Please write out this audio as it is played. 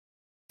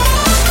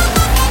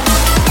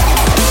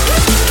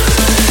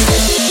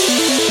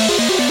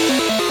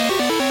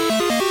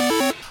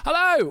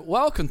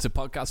welcome to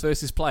Podcast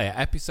vs. Player,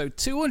 episode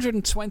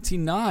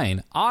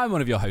 229. I'm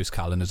one of your hosts,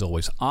 Cal, and as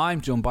always,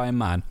 I'm joined by a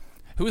man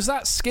who was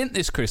that skint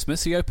this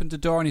Christmas. He opened a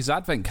door on his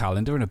advent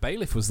calendar and a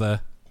bailiff was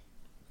there.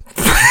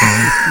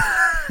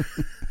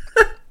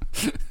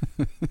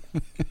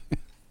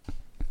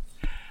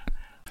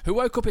 Who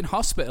woke up in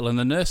hospital and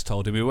the nurse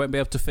told him he won't be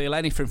able to feel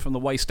anything from the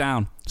waist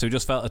down, so he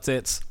just felt her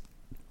tits.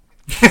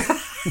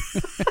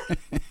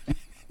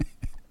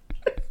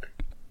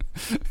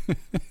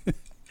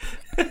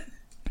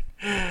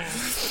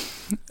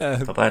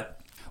 Not bad.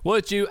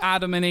 Would you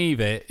Adam and Eve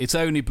it? It's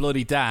only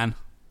bloody Dan.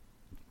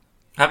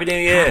 Happy New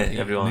Year, Happy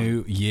everyone.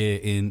 New Year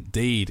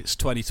indeed. It's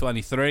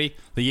 2023,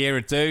 the year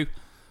of do.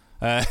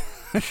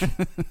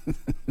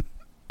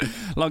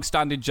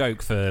 Long-standing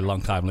joke for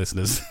long-time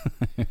listeners.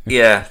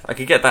 Yeah, I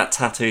could get that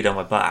tattooed on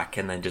my back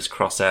and then just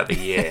cross out the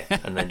year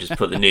and then just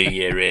put the new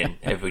year in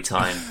every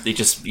time.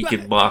 You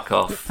could mark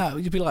off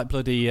You'd be like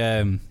bloody...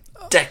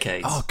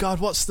 decades. Oh, God,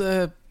 who's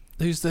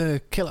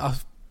the killer? Oh,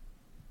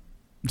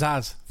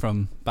 Zaz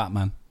from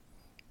Batman.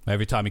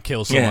 Every time he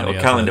kills someone... Yeah,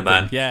 or Calendar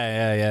Man.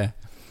 Yeah.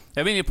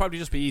 I mean, it'd probably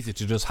just be easier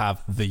to just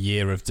have the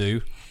year of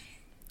do,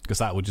 because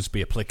that would just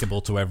be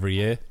applicable to every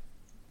year.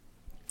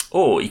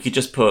 Or you could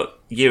just put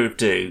year of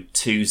do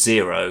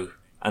 20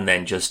 and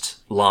then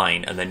just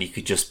line, and then you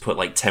could just put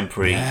like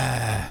temporary...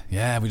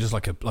 Yeah, we just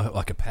like a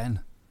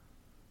pen.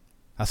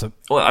 That's a...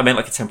 Well, I meant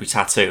like a temporary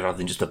tattoo rather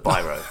than just a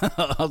biro.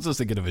 I was just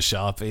thinking of a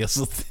Sharpie or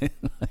something.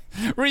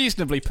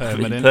 Reasonably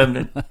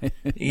permanent.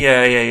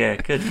 Yeah.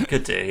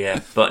 Could do, yeah.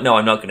 But no,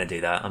 I'm not going to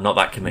do that. I'm not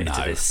that committed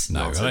to this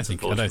nonsense, I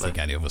don't think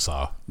any of us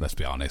are, let's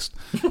be honest.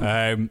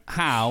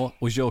 How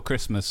was your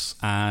Christmas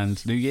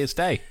and New Year's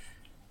Day?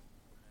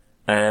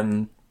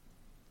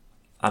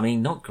 I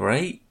mean, not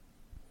great.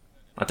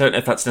 I don't know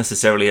if that's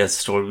necessarily a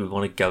story we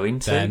want to go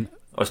into. Then,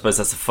 I suppose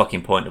that's the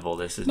fucking point of all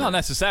this, isn't it? not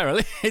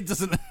necessarily. It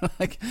doesn't...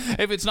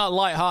 if it's not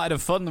light-hearted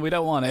and fun, we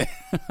don't want it.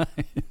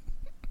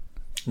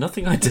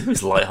 Nothing I do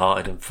is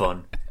light-hearted and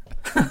fun.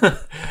 I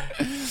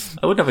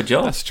wouldn't have a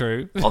job. That's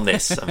true. On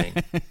this, I mean.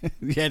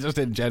 Yeah, just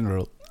in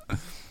general.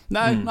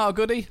 No, not a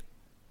goodie?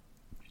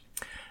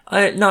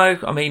 No,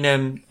 I mean,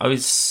 I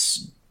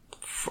was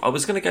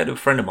going to go to a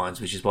friend of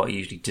mine's, which is what I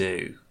usually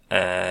do.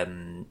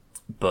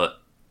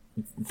 But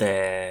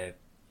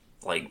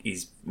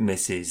his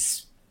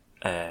missus'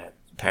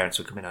 parents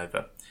were coming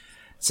over,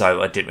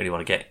 so I didn't really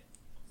want to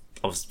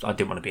I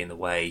didn't want to be in the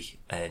way,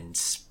 and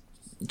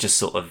just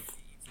sort of,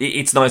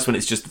 it's nice when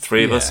it's just the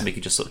three of us and we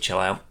can just sort of chill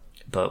out.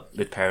 But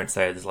with parents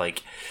there's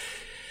like,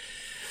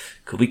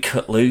 could we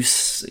cut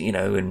loose,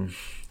 and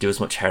do as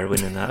much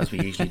heroin and that as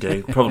we usually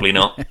do? Probably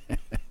not.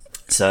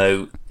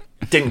 So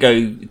didn't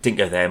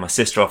go there. My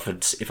sister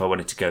offered if I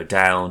wanted to go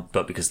down,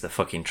 but because of the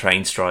fucking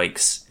train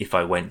strikes, if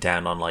I went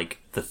down on like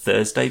the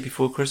Thursday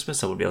before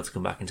Christmas, I wouldn't be able to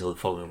come back until the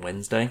following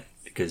Wednesday,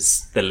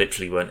 because there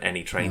literally weren't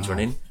any trains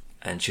running.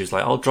 And she was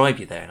like, I'll drive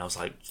you there. And I was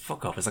like,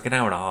 fuck off, it's like an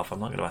hour and a half. I'm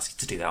not going to ask you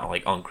to do that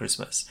on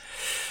Christmas.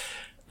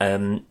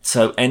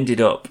 So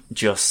ended up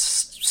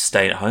just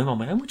staying at home on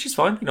my own, which is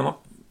fine. I'm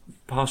not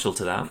partial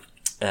to that.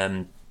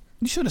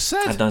 You should have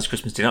said. Had a nice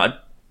Christmas dinner.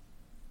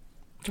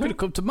 You could have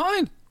come to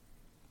mine.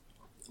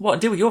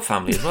 What, deal with your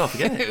family as well,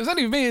 forget it. It was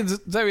only me and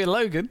Zoe and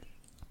Logan.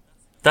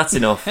 That's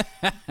enough.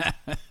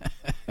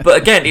 But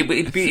again,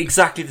 it'd be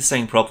exactly the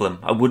same problem.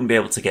 I wouldn't be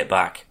able to get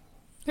back.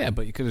 Yeah,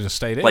 but you could have just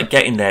stayed in. Like,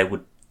 getting there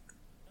would...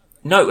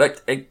 No, no,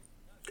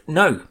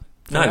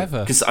 Forever.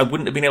 because I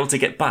wouldn't have been able to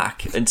get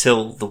back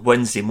until the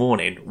Wednesday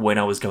morning when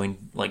I was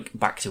going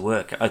back to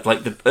work.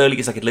 The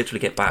earliest I could literally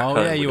get back home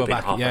would have been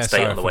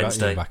 8:30 on the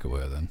Wednesday. You were back at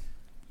work then.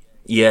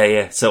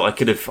 Yeah. So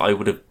I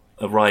would have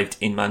arrived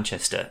in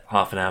Manchester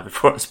half an hour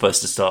before I was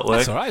supposed to start work.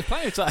 That's all right,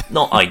 plenty of time.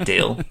 Not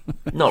ideal,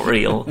 not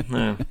real.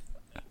 No.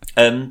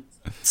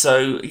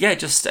 So yeah,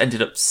 just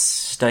ended up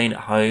staying at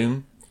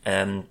home.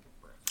 Had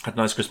a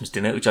nice Christmas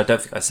dinner, which I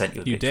don't think I sent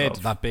you a You picture did,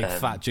 of. that big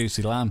fat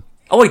juicy lamb.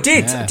 Oh, I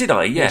did. Yeah. Did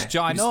I? Yeah. It was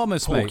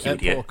ginormous,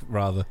 mate. Pork,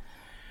 rather.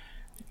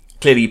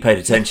 Clearly, you paid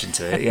attention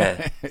to it.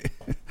 Yeah.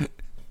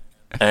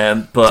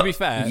 But to be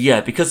fair, yeah,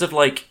 because of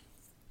like,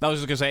 I was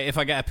just gonna say, if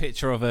I get a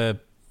picture of a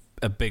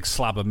big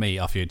slab of meat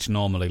off you, it's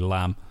normally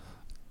lamb.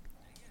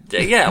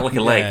 Yeah, like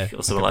a leg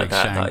or something like like a big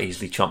that shank. that I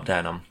easily chomp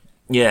down on.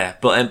 Yeah,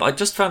 but I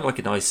just found like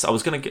a nice. I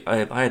was gonna.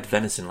 I had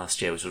venison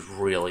last year, which was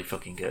really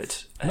fucking good.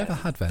 I've never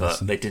had but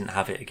venison. they didn't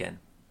have it again.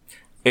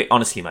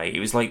 Honestly, mate, it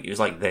was like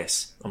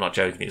this. I'm not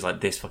joking. It was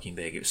like this fucking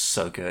big. It was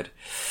so good.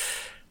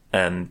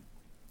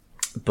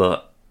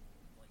 But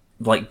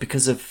like,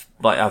 because of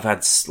like, I've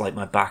had like,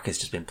 my back has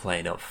just been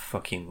playing up for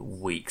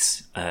fucking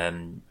weeks.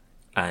 And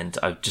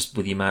I've just,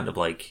 with the amount of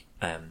like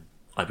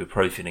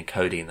ibuprofen and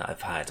codeine that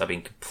I've had, I've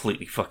been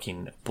completely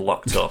fucking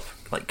blocked up,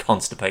 like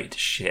constipated to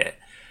shit.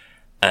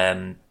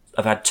 I've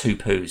had 2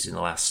 poos in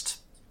the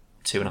last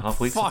 2.5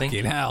 weeks. I think.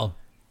 Fucking hell.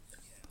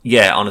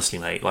 Yeah, honestly,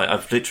 mate. Like,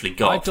 I've literally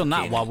got. I've done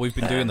that while we've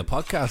been doing the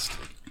podcast.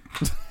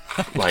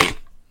 Like,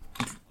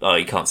 oh,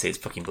 you can't see, it's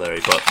fucking blurry,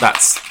 but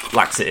that's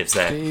laxatives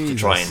there to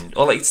try and.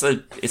 Oh, like, it's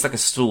like a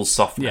stool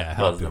softener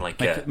Yeah, rather than like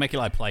make it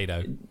like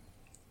Play-Doh.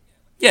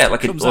 Yeah,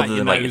 like Comes out other your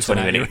than like a nose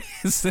 20 and out minute.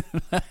 your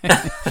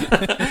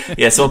ears.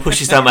 Yeah, someone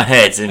pushes down my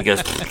head and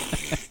goes.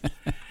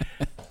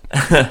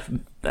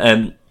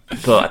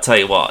 But I tell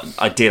you what,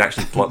 I did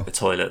actually block the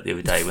toilet the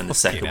other day when the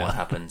second one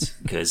happened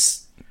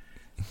because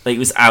it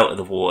was out of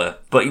the water,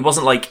 but it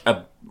wasn't like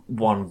a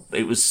one.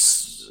 It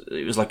was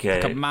like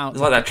a it mount.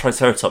 was like that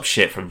Triceratops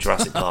shit from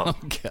Jurassic Park.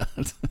 Oh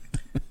god.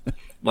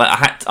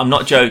 Like I'm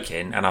not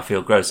joking, and I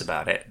feel gross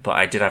about it, but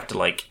I did have to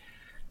like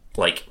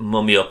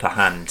mummy up a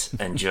hand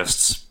and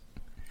just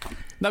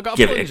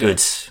give it a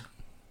good.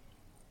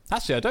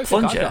 Actually, I don't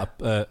plunger. think I've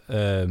got.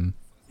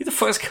 Who the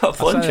fuck's got a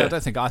plunger? I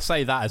don't think I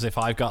say that as if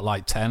I've got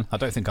like 10. I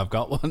don't think I've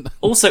got one.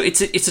 Also,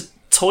 it's a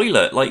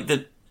toilet. Like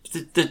the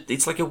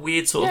it's like a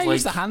weird sort of like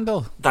use the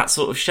handle. That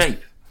sort of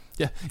shape.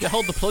 Yeah, you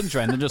hold the plunger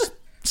end and just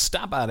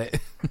stab at it.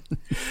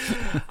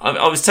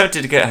 I was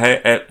tempted to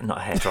get not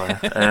a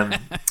hairdryer,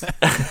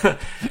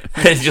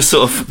 and just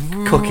sort of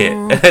cook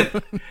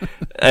it.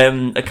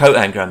 A coat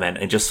hanger, I meant,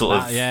 and just sort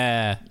of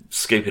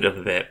scoop it up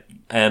a bit.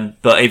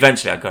 But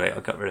eventually, I got it. I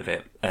got rid of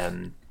it.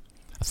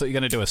 I thought you were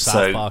going to do a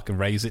South Park and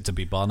raise it to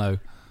be Bono.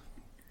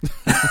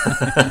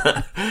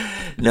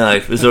 No,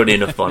 there's already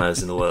enough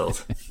Bonos in the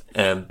world.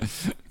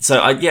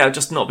 I've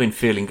just not been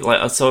feeling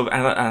like. So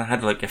I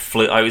had like a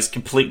flu. I was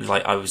completely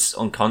I was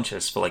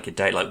unconscious for like a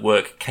day. Like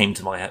work came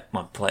to my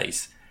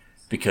place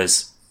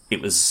because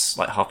it was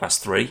like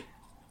 3:30,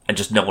 and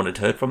just no one had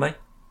heard from me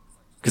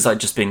because I'd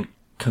just been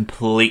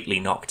completely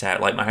knocked out.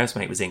 Like my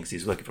housemate was in because he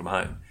was working from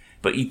home,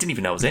 but he didn't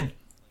even know I was in.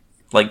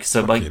 Like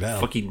so, my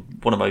fucking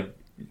one of my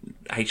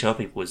HR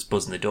people was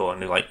buzzing the door,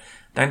 and they're like,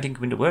 "Dan didn't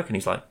come into work," and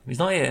he's like, "He's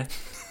not here."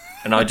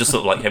 And I just sort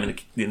of like him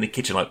in the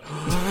kitchen, like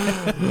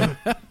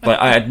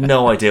I had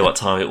no idea what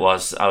time it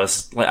was. I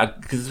was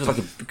like, because it was like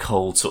a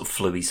cold sort of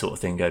flu-y sort of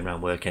thing going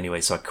around work anyway,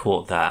 so I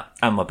caught that,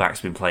 and my back's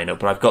been playing up.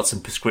 But I've got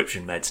some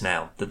prescription meds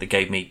now that they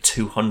gave me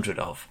 200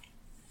 of.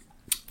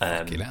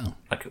 Honestly,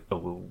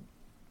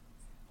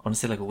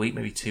 like a week,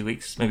 maybe 2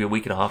 weeks, maybe a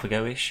week and a half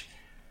ago ish.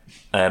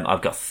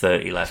 I've got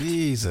 30 left.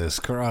 Jesus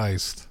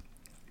Christ.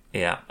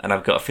 Yeah, and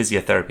I've got a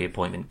physiotherapy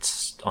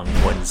appointment on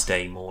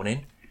Wednesday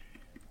morning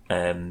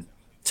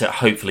to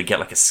hopefully get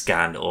like a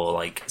scan or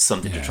like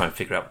something to try and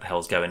figure out what the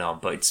hell's going on.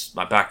 But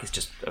my back is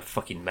just a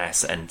fucking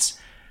mess, and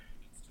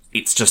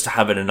it's just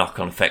having a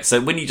knock-on effect.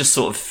 So when you just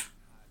sort of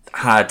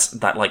had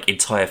that like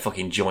entire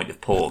fucking joint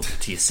of pork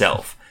to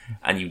yourself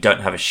and you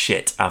don't have a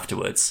shit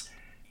afterwards,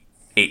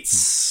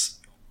 it's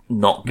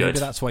not good. Maybe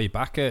that's why your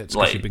back hurts,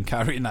 because you've been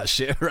carrying that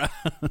shit around.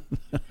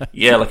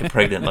 Yeah, like a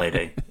pregnant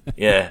lady.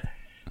 Yeah.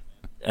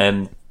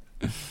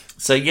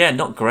 So yeah,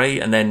 not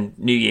great. And then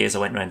New Year's, I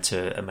went round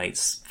to a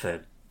mate's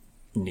for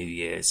New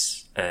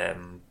Year's.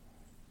 And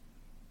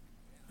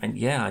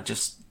yeah,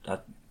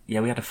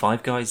 we had a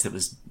Five Guys that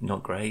was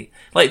not great.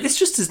 Like, this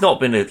just has not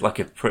been a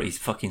pretty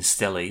fucking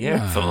stellar year,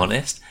 if I'm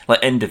honest. Like,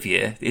 end of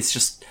year.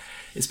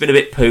 It's been a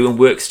bit poo, and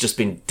work's just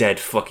been dead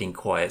fucking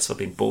quiet, so I've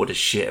been bored as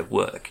shit at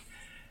work.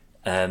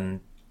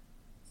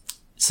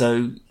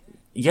 So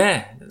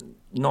yeah,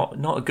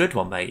 not a good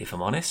one, mate, if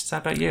I'm honest. How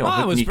about you?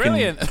 Oh, it was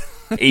brilliant.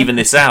 Even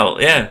this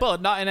out, yeah.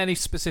 But not in any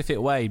specific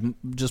way,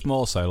 just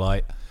more so,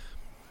 like,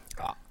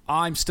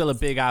 I'm still a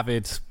big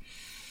avid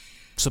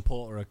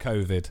supporter of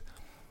COVID,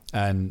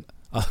 and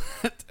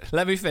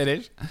let me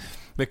finish,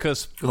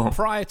 because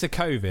prior to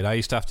COVID, I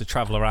used to have to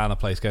travel around the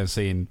place going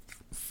seeing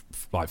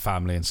like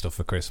family and stuff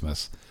for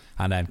Christmas,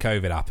 and then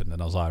COVID happened,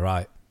 and I was like,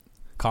 right,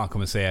 can't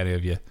come and see any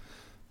of you,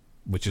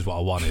 which is what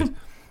I wanted.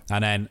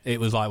 And then it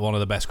was like one of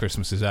the best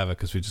Christmases ever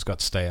because we just got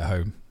to stay at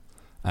home.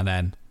 And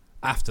then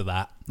after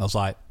that, I was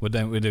like, we're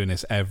doing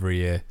this every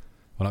year.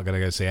 We're not going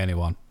to go see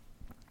anyone.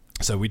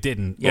 So we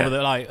didn't. Yeah. Other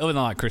than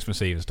like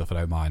Christmas Eve and stuff, I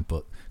don't mind.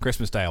 But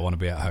Christmas Day, I want to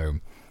be at home.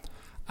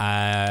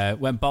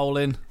 Went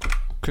bowling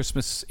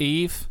Christmas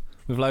Eve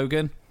with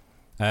Logan.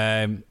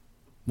 Won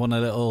a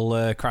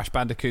little Crash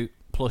Bandicoot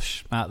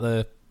plush at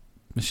the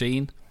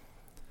machine.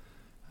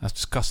 That's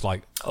just cost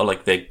like... Oh,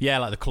 like the... Yeah,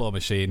 like the claw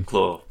machine.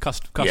 Claw.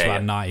 Cost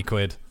about 90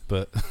 quid.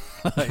 But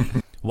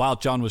while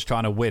John was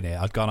trying to win it,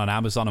 I'd gone on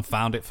Amazon and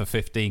found it for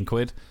 15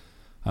 quid.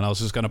 And I was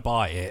just going to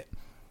buy it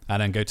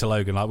and then go to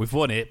Logan like, we've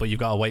won it, but you've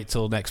got to wait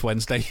till next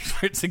Wednesday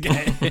for it to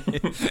get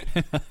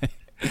it.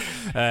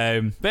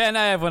 But yeah, no,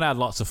 everyone had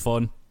lots of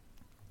fun.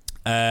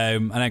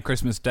 And then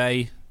Christmas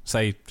Day,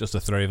 say just the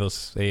three of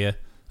us here,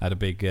 had a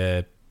big,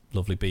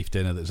 lovely beef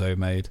dinner that Zoe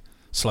made.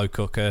 Slow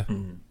cooker.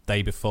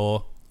 Day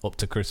before, up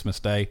to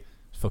Christmas Day.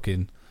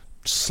 Fucking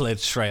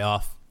slid straight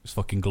off. It was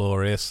fucking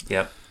glorious.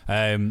 Yep.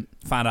 Found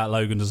out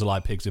Logan doesn't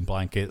like pigs in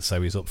blankets, so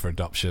he's up for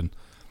adoption.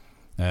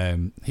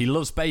 He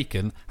loves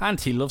bacon and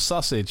he loves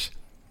sausage.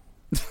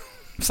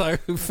 So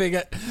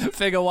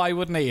figure why he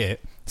wouldn't eat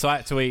it. So I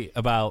had to eat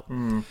about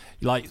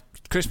like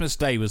Christmas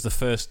Day was the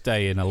first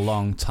day in a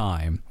long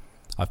time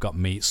I've got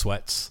meat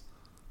sweats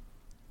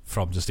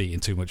from just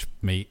eating too much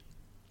meat.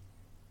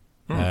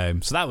 So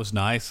that was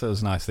nice. That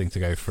was a nice thing to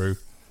go through.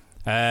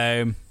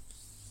 That's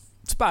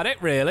about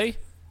it, really.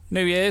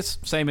 New Year's,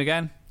 same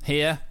again.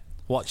 Here,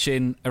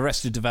 watching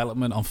Arrested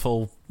Development on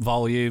full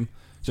volume,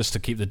 just to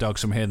keep the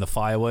dogs from hearing the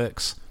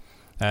fireworks.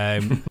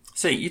 See,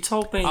 See, you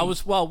told me I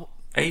was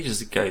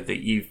ages ago that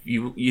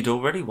you'd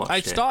already watched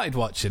I'd it. started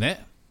watching it,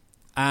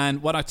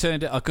 and when I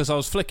turned it, because I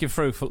was flicking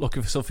through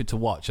looking for something to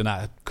watch, and that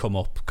had come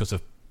up because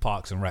of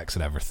Parks and Recs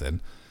and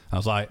everything. I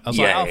was like,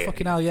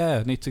 fucking hell, yeah,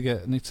 I need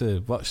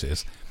to watch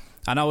this.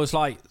 And I was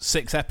like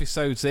 6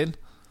 episodes in,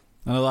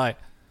 and I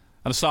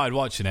started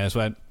watching it. I just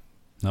went,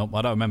 nope,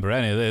 I don't remember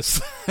any of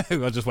this.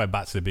 I just went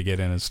back to the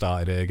beginning and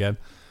started it again.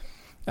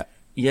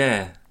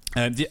 Yeah.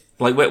 And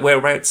like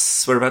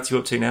whereabouts are you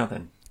up to now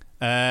then?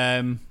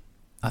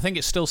 I think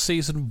it's still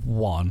season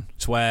 1.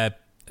 It's where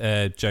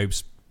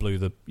Jobs blew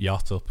the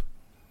yacht up,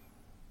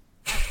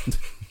 and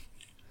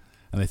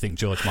they think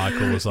George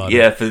Michael was on.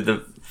 Yeah, for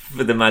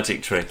the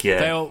magic trick. Yeah.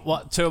 They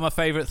were two of my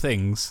favourite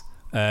things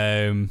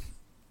that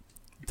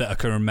I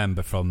can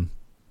remember from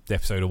the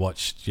episode I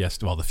watched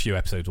yesterday. Well, the few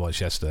episodes I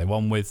watched yesterday.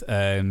 One with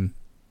Henry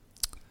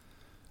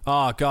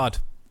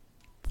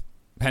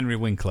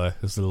Winkler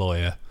as the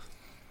lawyer,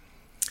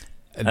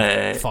 and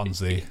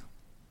Fonzie.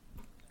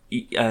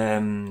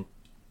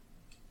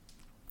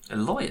 A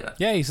lawyer?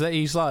 Yeah, he's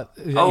like.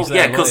 Of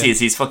course he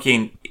is. He's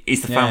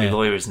the family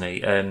lawyer, isn't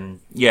he?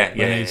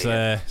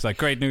 He's like,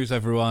 great news,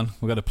 everyone.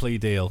 We've got a plea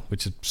deal,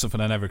 which is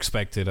something I never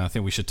expected, and I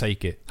think we should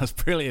take it. That's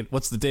brilliant.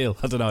 What's the deal?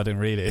 I don't know. I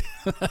didn't read it.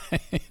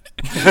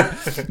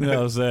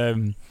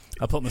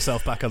 I put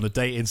myself back on the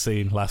dating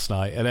scene last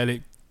night, and then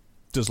it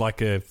does like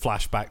a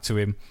flashback to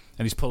him,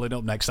 and he's pulling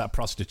up next to that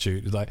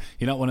prostitute. He's like,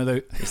 "You're not one of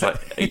those." It's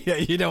like, yeah,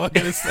 you know what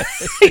I'm gonna say.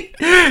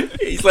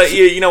 He's like,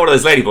 you know, one of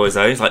those ladyboys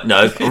though. He's like,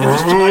 no.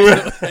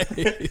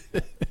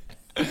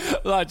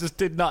 Well, I just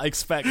did not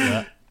expect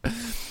that.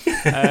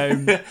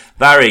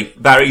 Barry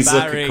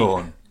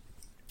Zuckercorn.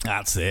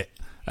 That's it.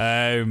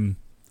 And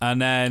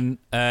then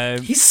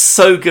he's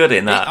so good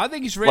in that. I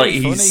think he's really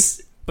funny,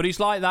 but he's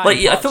like that.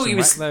 I thought he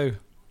was. Though.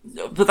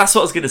 But that's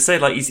what I was going to say.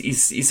 Like,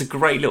 he's a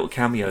great little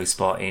cameo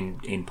spot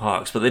in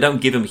Parks, but they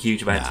don't give him a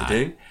huge amount to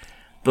do.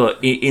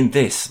 But in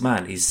this,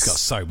 man, he's got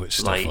so much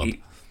stuff on.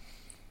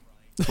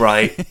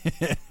 Right.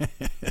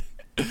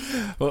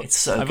 Well, it's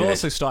so I've good.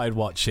 also started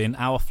watching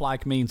Our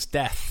Flag Means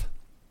Death.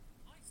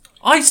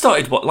 I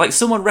started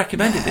someone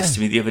recommended this to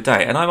me the other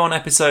day, and I'm on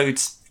episode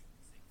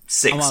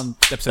 6. I'm on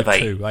episode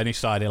 2. I only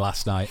started it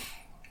last night.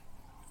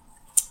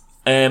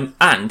 And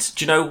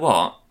do you know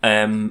what?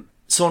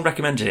 Someone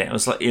recommended it.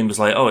 Ian was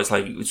like, oh,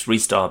 it's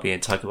Rhys Darby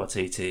and Taika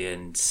Waititi,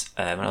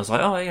 and I was like,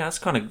 oh yeah,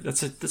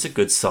 that's a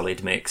good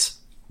solid mix.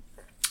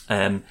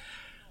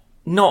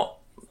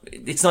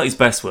 It's not his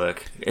best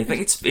work. I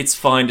think it's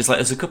fine. Just like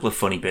there's a couple of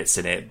funny bits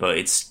in it, but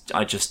it's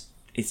just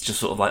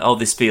sort of like, oh,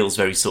 this feels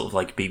very sort of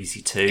like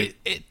BBC Two.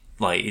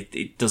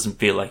 It doesn't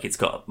feel like it's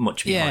got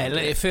much behind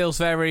it. It feels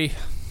very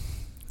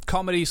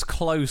comedy's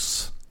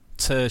close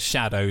to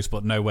Shadows,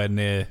 but nowhere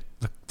near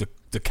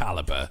the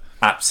caliber.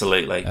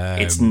 Absolutely,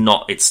 it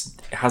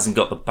hasn't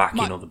got the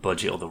backing or the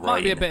budget or the writing.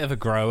 Might be a bit of a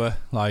grower,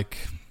 like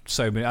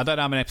so many. I don't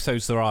know how many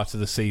episodes there are to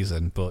the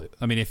season, but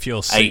I mean, if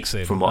you're 6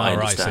 in, from what I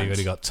understand, so you've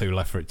only got 2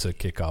 left for it to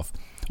kick off.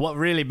 What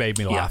really made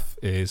me laugh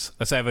is,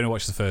 I say I've only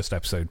watched the first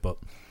episode, but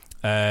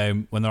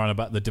when they're on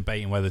about the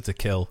debating whether to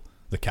kill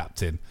the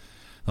captain,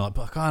 they're like,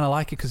 but I kind of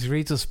like it because he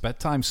reads us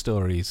bedtime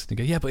stories. And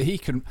you go, yeah, but he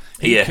can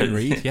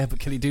read. Yeah, but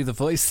can he do the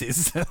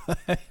voices? Oh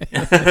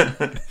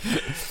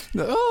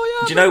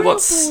yeah. Do you know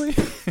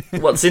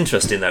what's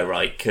interesting though,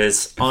 right?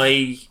 Because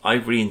I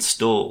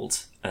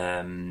reinstalled.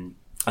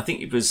 I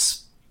think it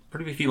was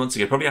probably a few months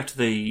ago, probably after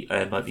the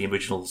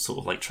original sort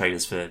of like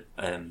trailers for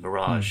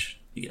Mirage,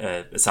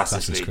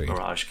 Assassin's Creed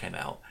Mirage came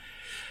out.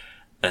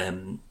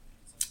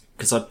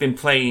 Because I've been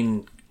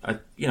playing,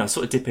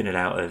 sort of dip in and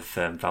out of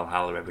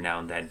Valhalla every now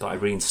and then, but I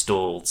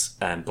reinstalled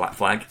Black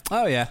Flag.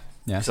 Oh yeah.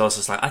 Yeah. So I was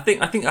just like, I think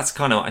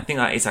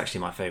that is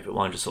actually my favourite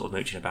one, just sort of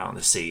mooching about on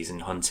the seas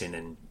and hunting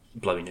and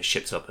blowing the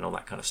ships up and all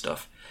that kind of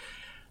stuff.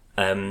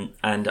 And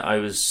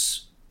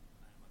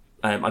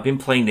I've been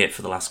playing it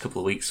for the last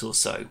couple of weeks or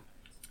so,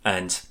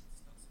 and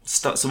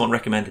someone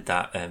recommended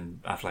that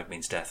Our Flag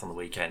Means Death on the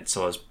weekend.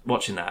 So I was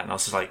watching that, and I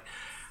was just like,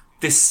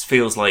 this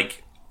feels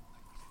like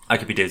I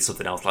could be doing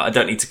something else. Like, I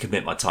don't need to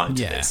commit my time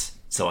to this,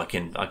 so I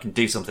can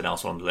do something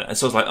else while I'm doing it. And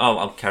so I was like, oh,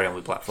 I'll carry on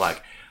with Black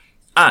Flag.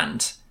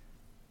 And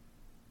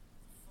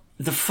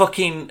the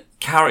fucking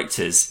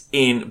characters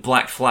in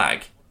Black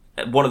Flag,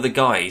 one of the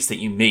guys that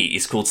you meet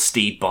is called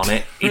Stede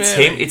Bonnet. It's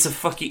him. It's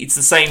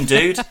the same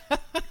dude.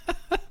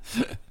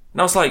 And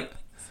I was like,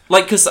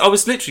 because I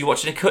was literally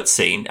watching a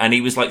cutscene, and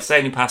he was like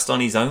sailing past on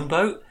his own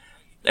boat,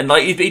 and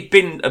like he'd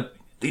been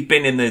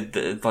in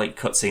the like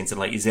cutscenes, and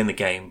like he's in the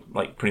game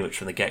like pretty much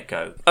from the get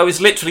go. I was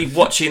literally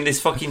watching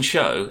this fucking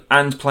show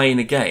and playing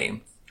a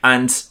game,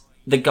 and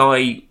the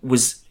guy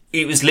was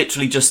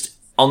literally just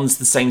on the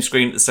same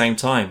screen at the same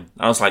time.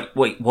 And I was like,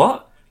 wait,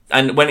 what?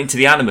 And went into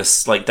the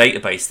Animus like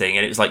database thing,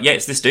 and it was like, yeah,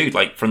 it's this dude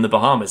like from the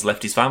Bahamas,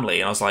 left his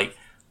family, and I was like,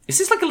 is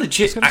this like a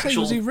legit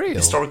actual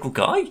historical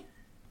guy?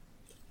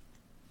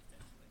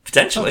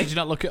 Potentially. Oh, did you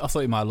not look it? I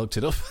thought you might have looked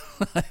it up.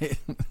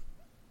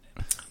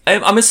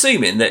 I'm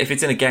assuming that if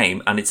it's in a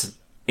game and it's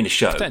in a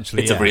show, it's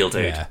a real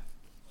dude. Yeah.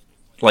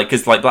 Like,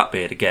 because like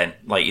Blackbeard again,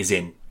 like is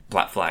in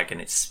Black Flag,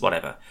 and it's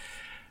whatever.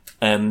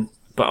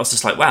 But I was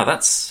just like, wow,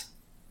 that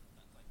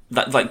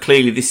like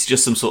clearly this is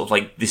just some sort of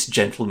like this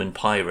gentleman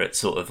pirate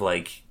sort of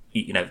like,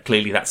 you know,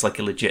 clearly that's like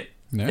a legit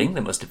thing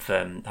that must have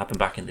happened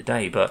back in the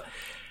day. But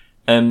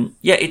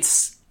yeah,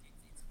 it's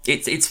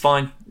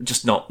fine,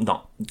 just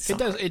not.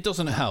 It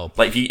doesn't help.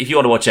 Like if you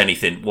want to watch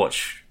anything,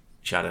 watch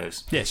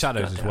Shadows. Yeah,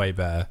 Shadows is way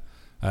better.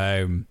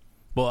 But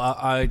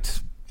I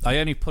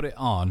only put it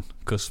on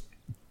because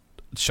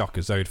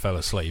shocker, Zoe fell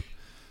asleep,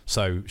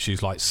 so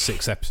she's like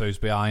 6 episodes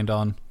behind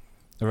on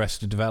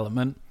Arrested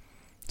Development.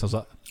 So I was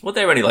like, well,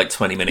 they're only like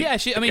 20 minutes. Yeah,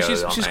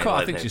 she's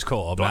caught. I think she's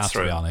caught up now,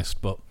 to be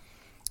honest. But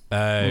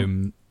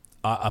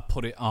I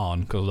put it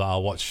on because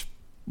I'll watch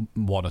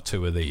 1 or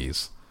 2 of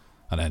these,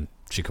 and then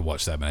she can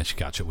watch them, and then she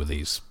catch up with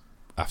these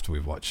after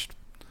we've watched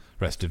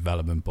Arrested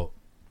Development. But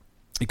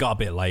it got a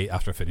bit late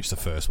after I finished the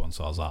first one,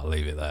 so I was like, I'll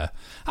leave it there.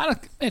 And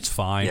it's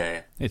fine.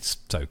 Yeah. It's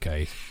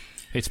okay.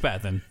 It's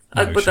better than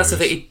but shows. That's the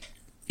thing.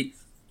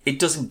 It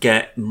doesn't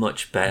get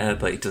much better,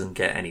 but it doesn't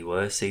get any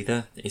worse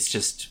either.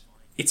 It's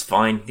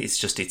fine. It's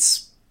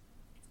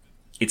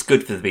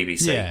good for the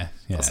BBC. Yeah.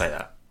 I'll say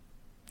that.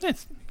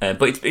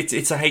 But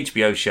it's a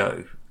HBO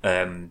show.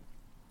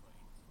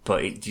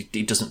 But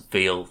it doesn't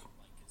feel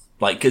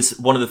like, because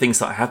one of the things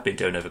that I have been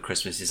doing over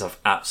Christmas is I've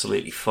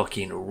absolutely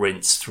fucking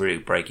rinsed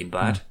through Breaking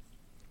Bad.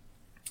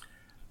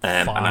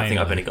 And I think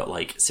I've only got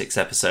like 6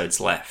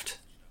 episodes left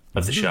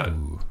of the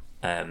show.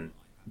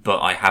 But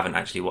I haven't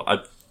actually.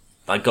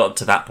 I got up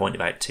to that point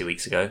about 2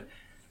 weeks ago,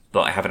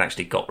 but I haven't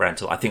actually got round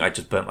to. I think I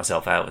just burnt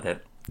myself out with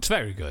it. It's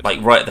very good.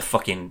 Like right at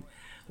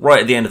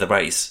the end of the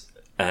race.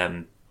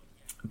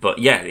 But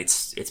yeah,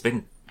 it's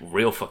been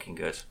real fucking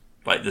good.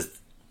 Like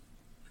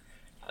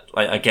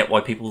I get why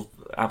people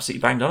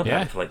absolutely banged on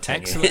about it for like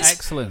 10 years.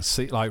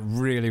 Excellent. Like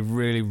really,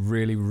 really,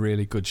 really,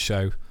 really good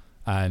show.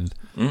 And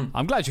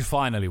I'm glad you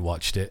finally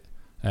watched it.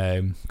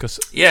 Cause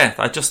yeah,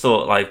 I just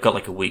thought I've got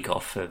like a week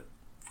off for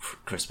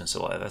Christmas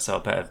or whatever, so I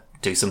better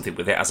do something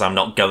with it, as I'm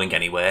not going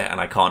anywhere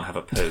and I can't have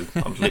a poo.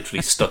 I'm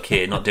literally stuck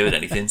here not doing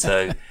anything,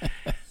 so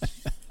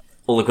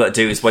all I've got to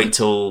do is wait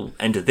till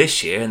end of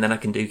this year and then I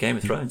can do Game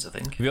of Thrones, I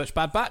think. Have you watched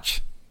Bad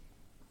Batch?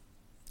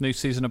 New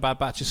season of Bad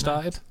Batch has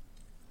started?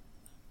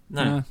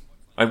 No.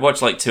 I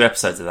watched like 2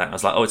 episodes of that and I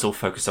was like, oh, it's all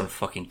focused on a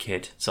fucking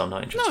kid, so I'm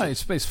not interested. No,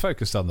 it's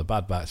focused on the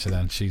Bad Batch and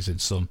then she's in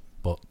some,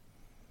 but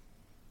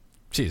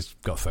she's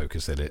got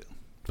focus in it.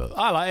 But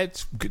I like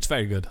it. It's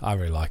very good. I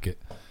really like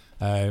it.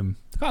 I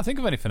can't think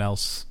of anything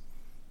else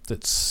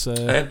that's...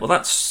 well,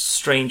 that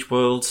Strange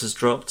Worlds has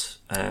dropped.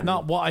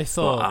 Not what I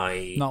thought.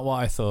 Not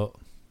what I thought.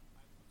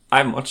 I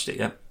haven't watched it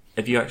yet.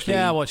 Have you actually?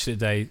 Yeah, I watched it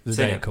the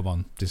day it come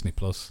on Disney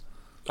Plus.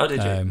 Oh,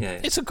 did you? Yeah.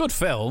 It's a good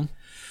film,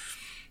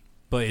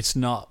 but it's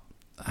not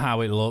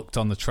how it looked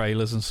on the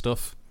trailers and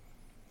stuff.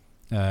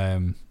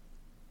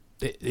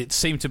 It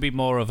seemed to be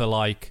more of a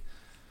like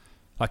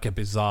a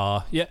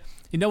bizarre... Yeah,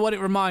 you know what it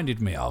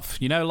reminded me of?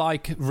 You know,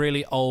 like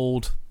really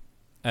old...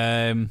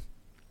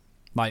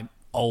 like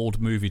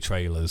old movie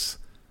trailers,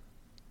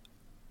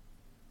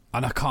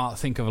 and I can't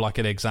think of like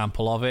an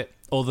example of it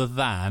other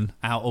than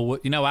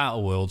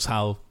Outer Worlds,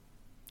 how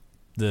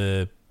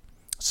the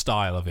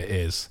style of it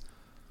is.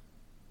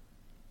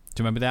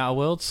 Do you remember the Outer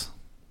Worlds?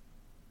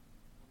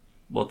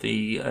 What,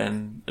 the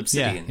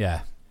Obsidian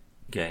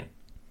game?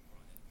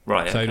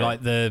 Right. So okay.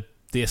 like the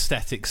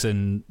aesthetics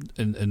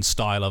and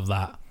style of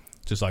that,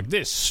 just like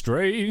this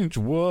strange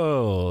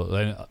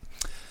world.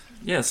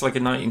 Yeah, it's like a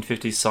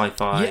 1950s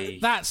sci-fi.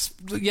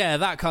 Yeah,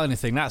 that kind of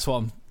thing. That's what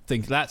I'm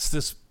thinking. That's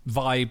this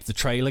vibe the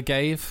trailer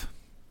gave,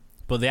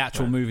 but the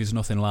actual movie's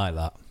nothing like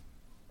that.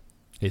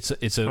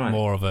 It's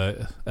more of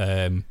a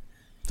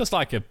just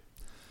like a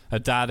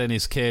dad and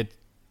his kid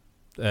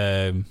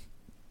bonding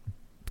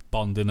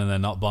and they're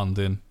not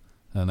bonding,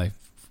 and they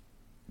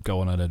go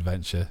on an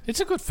adventure.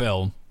 It's a good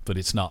film, but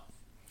it's not.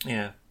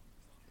 Yeah,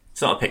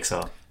 it's not a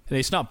Pixar.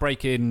 It's not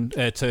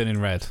Turning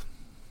Red.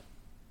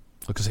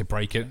 I was going to say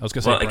Breaking. I was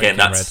going to say again,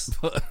 Red.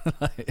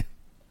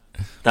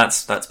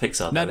 that's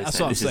Pixar. No, though, that's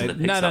what I'm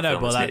saying. No.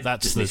 But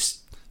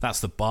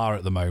that's the bar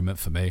at the moment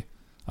for me.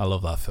 I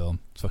love that film.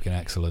 It's fucking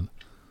excellent.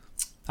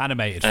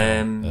 Animated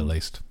film, at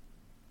least.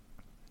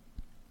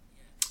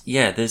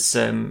 Yeah, there was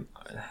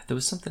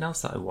something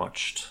else that I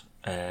watched.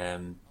 I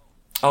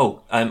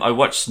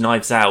watched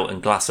Knives Out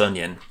and Glass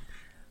Onion.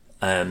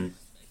 Again,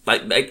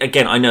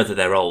 I know that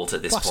they're old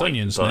at this point.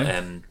 Onion's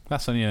new.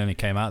 Glass Onion only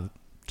came out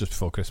just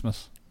before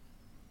Christmas.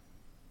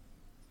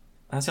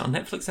 Has it on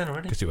Netflix then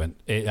already? Because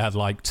it had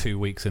like 2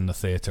 weeks in the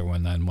theatre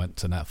and then went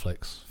to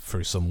Netflix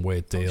through some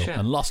weird deal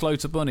and lost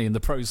loads of money in the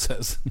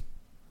process.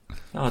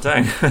 Oh,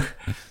 dang.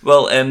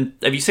 Well,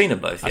 have you seen them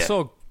both yet? I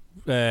saw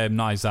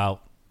Knives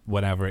Out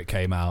whenever it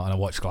came out, and I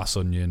watched Glass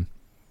Onion.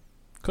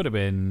 Could have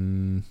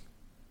been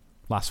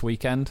last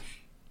weekend.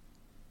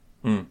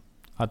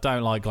 I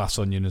don't like Glass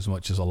Onion as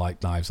much as I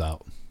like Knives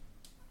Out.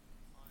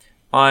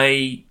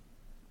 I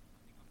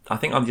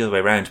think I'm the other way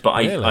around, but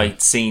really?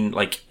 I'd seen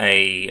like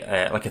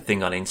a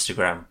thing on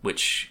Instagram,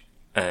 which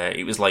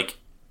it was like,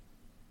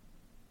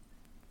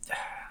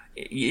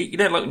 you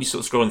know, like when you're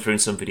sort of scrolling through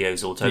some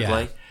videos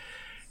autoplay.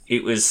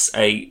 it was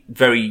a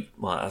very,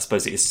 well, I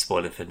suppose it is a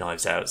spoiler for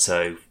Knives Out,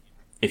 so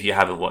if you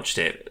haven't watched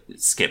it,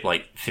 skip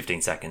like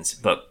 15 seconds.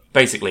 But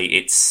basically,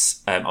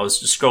 it's I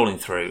was just scrolling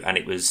through, and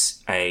it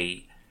was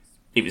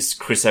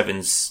Chris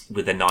Evans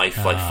with a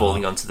knife like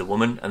falling onto the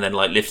woman, and then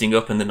like lifting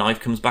up, and the knife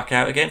comes back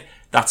out again.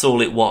 That's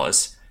all it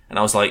was, and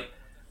I was like,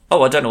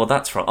 oh, I don't know what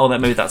that's from. Oh,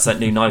 maybe that's that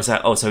new Knives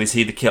Out. Oh, so is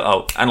he the killer?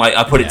 Oh, and like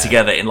I put it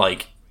together in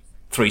like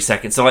 3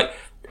 seconds. So like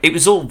it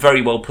was all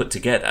very well put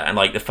together, and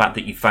like the fact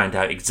that you found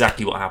out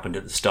exactly what happened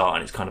at the start,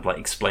 and it's kind of like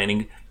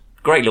explaining,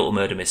 great little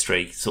murder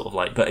mystery, sort of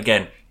like. But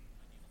again,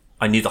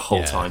 I knew the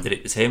whole time that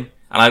it was him,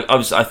 and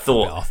I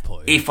thought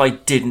if I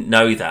didn't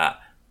know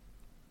that,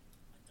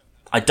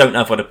 I don't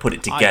know if I'd have put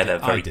it together.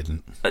 I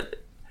didn't. Do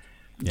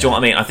you know what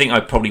I mean? I think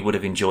I probably would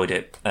have enjoyed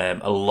it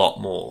a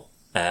lot more.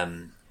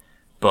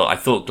 But I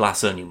thought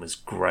Glass Onion was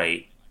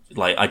great.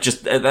 Like, I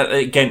just,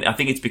 again, I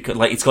think it's because,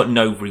 like, it's got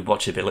no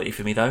rewatchability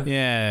for me, though.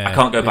 Yeah. I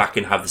can't go back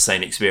and have the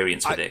same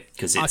experience with it,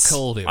 because I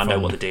called it. I know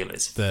what the deal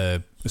is.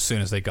 As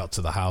soon as they got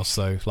to the house,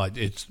 though, like,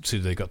 as soon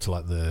as they got to,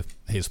 like,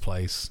 his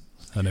place,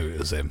 I knew it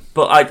was him.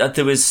 But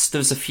there was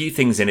a few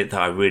things in it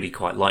that I really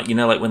quite like. You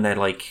know, like when they're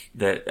like,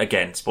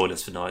 again,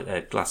 spoilers for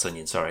Glass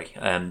Onion, sorry.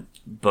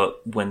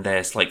 But when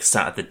they're like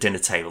sat at the dinner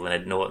table and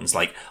Ed Norton's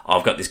like, oh,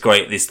 I've got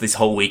this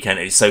whole weekend,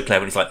 and it's so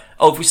clever, and he's like,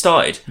 oh, have we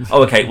started?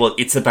 Oh, okay, well,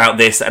 it's about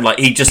this, and like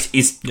he just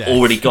is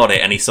already got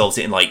it, and he solves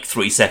it in like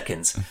 3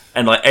 seconds,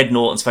 and like Ed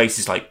Norton's face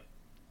is like,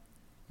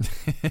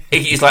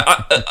 he's like,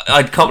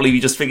 I can't believe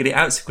you just figured it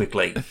out so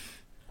quickly.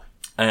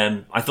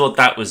 I thought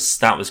that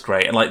was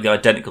great, and like the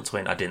identical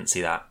twin, I didn't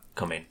see that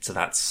coming, so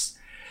that's.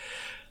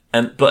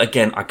 But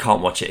again, I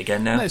can't watch it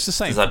again now. No, it's the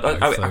same.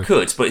 I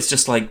could, but it's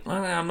just like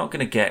I'm not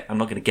going to get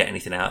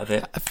anything out of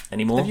it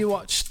anymore. Have you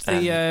watched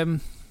the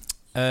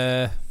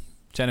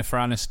Jennifer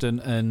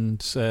Aniston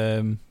and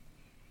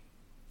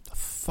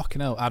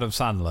fucking hell, Adam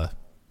Sandler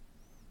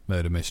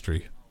murder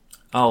mystery?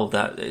 Oh,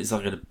 that is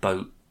like a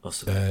boat or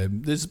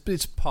something.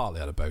 It's partly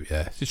on a boat.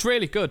 Yeah, it's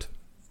really good.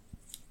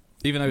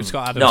 Even though it's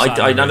got Adam. No, Sandler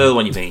I know the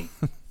one you mean.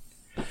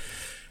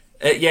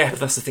 Yeah, but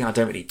that's the thing. I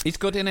don't really. He's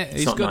good in it.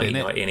 He's good in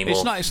it.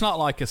 Anymore. It's not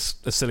like a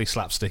silly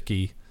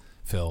slapsticky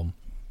film.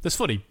 There's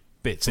funny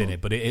bits in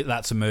it, but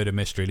that's a murder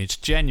mystery, and it's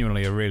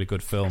genuinely a really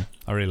good film.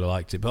 I really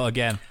liked it. But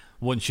again,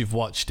 once you've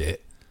watched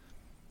it,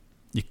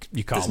 you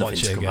can't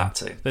watch it again.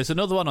 There's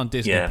another one on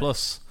Disney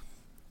Plus.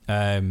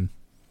 It's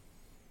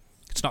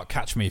not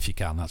Catch Me If You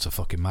Can. That's a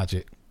fucking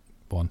magic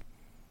one.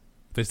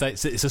 But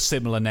it's a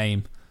similar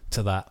name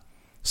to that.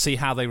 See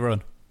How They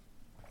Run.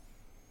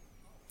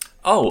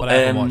 Oh, but I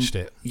haven't watched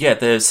it. Yeah,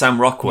 the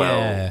Sam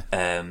Rockwell.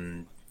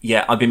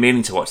 Yeah. I've been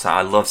meaning to watch that.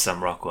 I love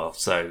Sam Rockwell.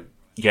 So,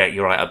 yeah,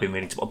 you're right. I've been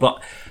meaning to.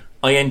 But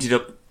I ended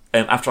up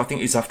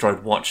after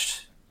I'd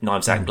watched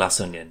Knives Out and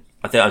Glass Onion.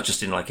 I think I was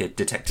just in like a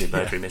detective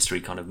murder mystery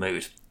kind of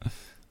mood.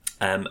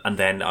 And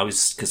then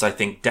because I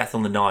think Death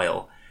on the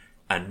Nile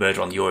and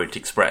Murder on the Orient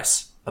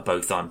Express are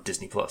both on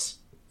Disney Plus.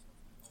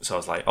 So I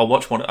was like, I'll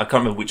watch one. I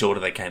can't remember which order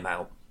they came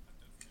out.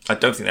 I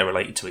don't think they're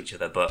related to each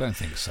other, but don't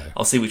think so.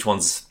 I'll see which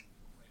one's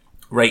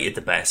rated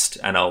the best,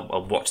 and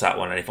I'll watch that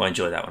one, and if I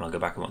enjoy that one, I'll go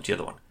back and watch the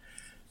other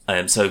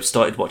one. So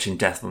started watching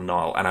Death on the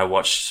Nile, and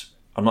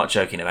I'm not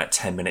joking, about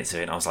 10 minutes of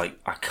it, and I was like,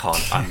 I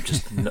can't, I'm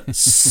just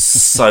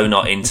so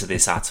not into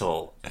this at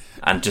all,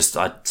 and I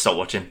stopped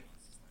watching.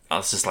 I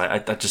was just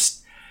like, I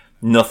just,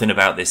 nothing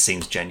about this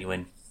seems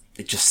genuine.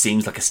 It just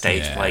seems like a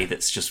stage play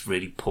that's just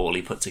really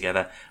poorly put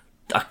together.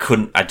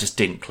 I just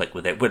didn't click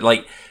with it. But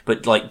like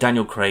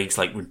Daniel Craig's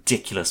like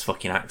ridiculous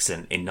fucking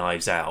accent in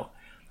Knives Out.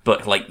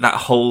 But like that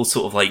whole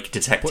sort of like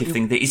detective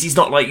thing that he's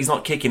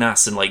not kicking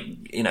ass and like,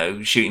 you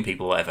know, shooting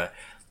people or whatever.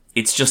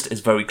 It's just a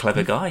very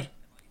clever guy.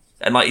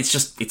 And like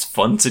it's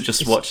fun to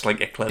just watch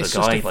like a clever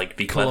guy like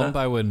be clever.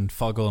 Columbo and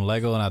Foggle and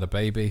Lego and had a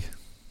baby.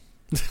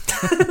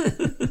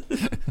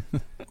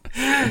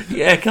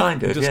 Yeah,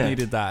 kind of. Just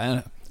needed that,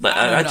 innit? But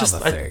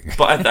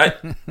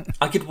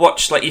I could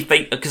watch like if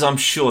they, because I'm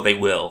sure they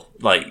will,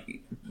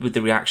 like with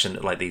the reaction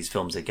that like these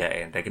films are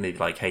getting, they're going to be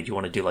like, hey, do you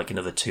want to do like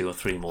another 2 or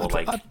 3 more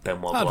Benoit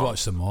Blanc? I'd watch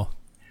some more.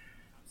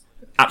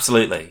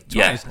 Absolutely,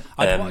 yeah.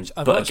 I'd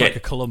watch like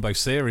a Columbo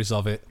series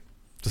of it,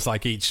 just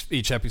like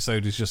each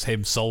episode is just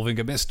him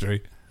solving a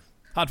mystery.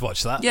 I'd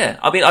watch that. Yeah,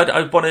 I mean,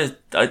 I want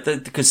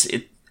to because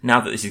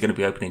now that this is going to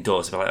be opening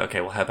doors, I'd be like,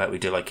 okay, well, how about we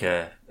do like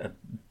a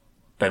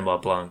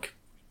Benoit Blanc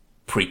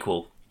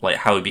prequel? Like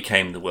how he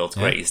became the world's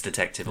greatest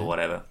detective or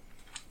whatever.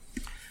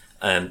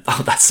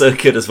 That's so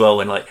good as well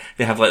when like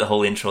they have like the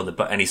whole intro on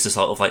and he's just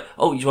sort of like,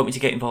 oh, you want me to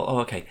get involved? Oh,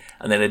 okay.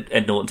 And then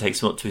Ed Norton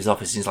takes him up to his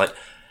office and he's like,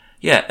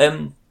 yeah,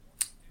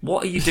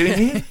 what are you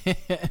doing here?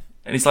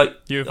 And he's like,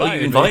 you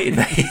invited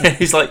me.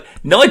 He's like,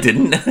 no, I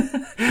didn't.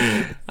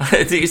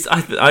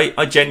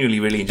 I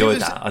genuinely really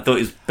enjoyed that. I thought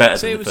it was better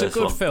than the first one. It was a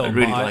good film. I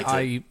really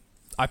liked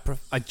it.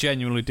 I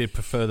genuinely did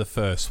prefer the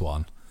first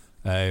one.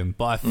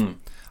 But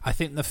I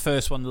think the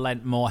first one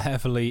lent more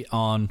heavily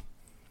on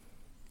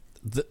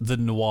the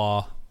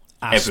noir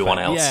aspect. Everyone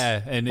else.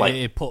 Yeah, and like,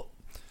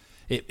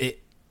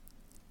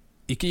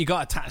 you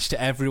got attached to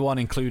everyone,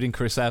 including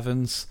Chris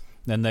Evans.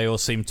 Then they all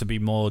seemed to be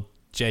more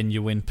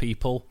genuine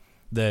people.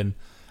 than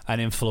an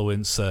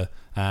influencer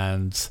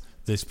and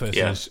this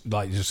person is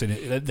like just in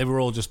it. They were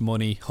all just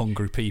money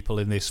hungry people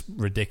in this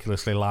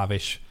ridiculously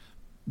lavish,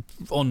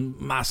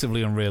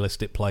 massively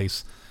unrealistic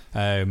place,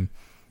 and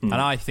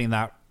I think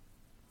that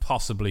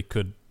possibly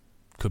could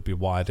be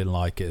why I didn't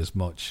like it as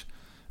much.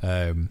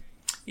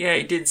 Yeah,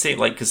 it did seem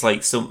like, because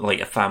like some like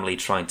a family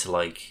trying to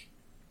like,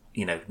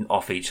 you know,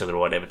 off each other or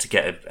whatever to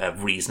get a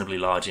reasonably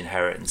large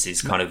inheritance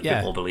is kind of a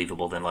bit more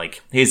believable than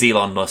like, here's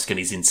Elon Musk and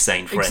his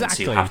insane friends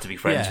who have to be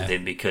friends with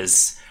him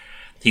because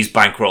he's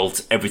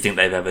bankrolled everything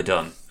they've ever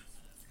done.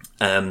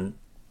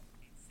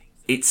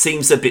 It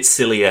seems a bit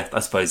sillier, I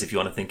suppose, if you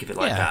want to think of it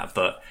like that.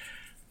 But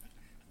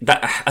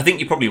that, I think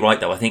you're probably right,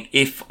 though. I think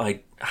if I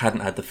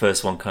hadn't had the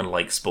first one kind of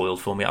like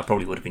spoiled for me, I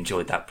probably would have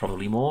enjoyed that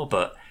probably more.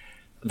 But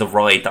the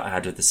ride that I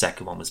had with the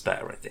second one was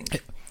better, I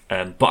think.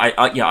 But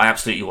I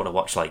absolutely want to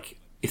watch, like,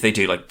 if they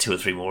do like 2 or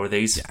 3 more of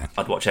these,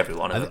 I'd watch every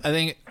one of them.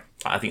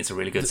 I think it's a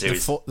really good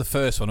series. The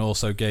first one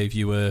also gave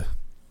you a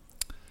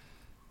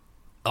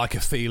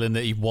feeling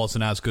that he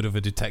wasn't as good of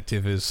a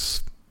detective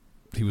as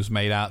he was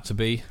made out to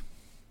be.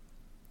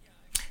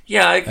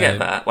 Yeah, I get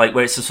that. Like,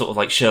 where it's a sort of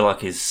like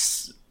Sherlock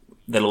is,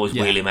 they'll always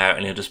wheel him out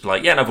and he'll just be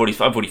like, I've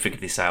already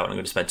figured this out and I'm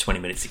going to spend 20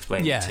 minutes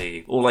explaining it to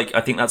you. Or like, I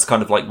think that's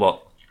kind of like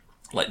what,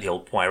 like the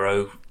old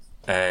Poirot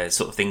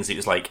sort of things. It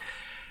was like,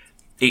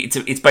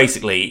 it's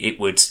basically, it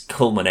would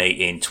culminate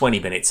in 20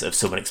 minutes of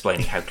someone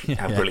explaining how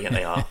brilliant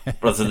they are,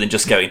 rather than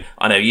just going,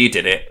 I know you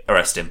did it,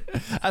 arrest him.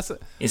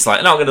 It's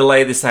like, no, I'm going to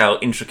lay this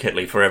out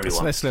intricately for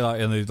everyone. Especially like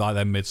in like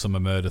their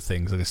Midsummer Murder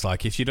things, and it's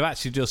like, if you'd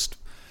actually just,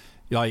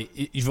 like,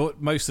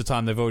 most of the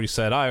time they've already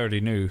said, I already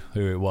knew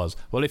who it was.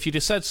 Well, if you'd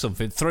have said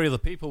something, 3 other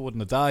people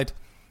wouldn't have died.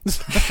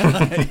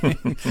 I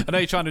know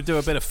you're trying to do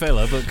a bit of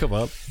filler, but come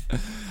on.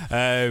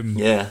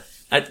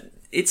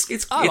 It's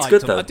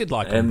good though. I did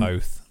like them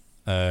both.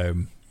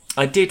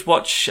 I did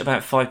watch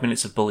about 5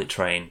 minutes of Bullet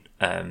Train,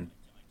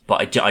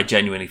 but I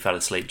genuinely fell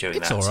asleep during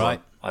that. It's all right.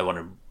 So I want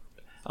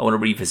to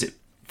revisit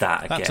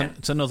that again.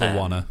 It's another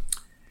oneer.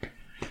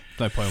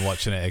 No point in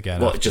watching it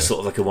again. Just sort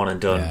of like a one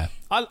and done. Yeah.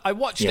 I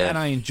watched it and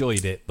I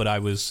enjoyed it, but I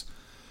was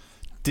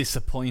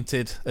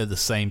disappointed at the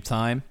same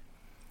time.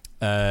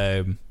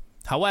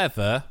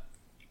 However,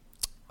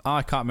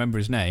 I can't remember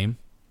his name.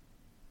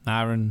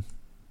 Aaron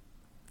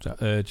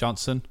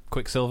Johnson,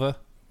 Quicksilver.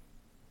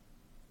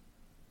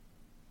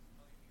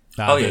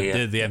 The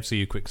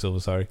MCU Quicksilver,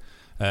 sorry.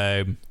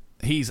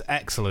 He's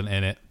excellent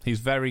in it. He's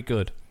very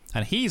good.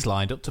 And he's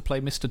lined up to play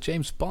Mr.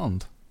 James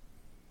Bond.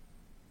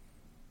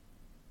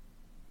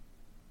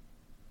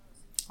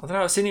 I don't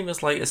know, I've seen him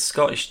as like a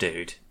Scottish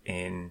dude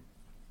in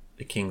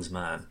The King's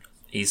Man.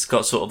 He's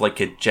got sort of like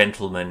a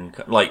gentleman,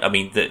 like, I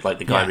mean,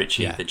 the Guy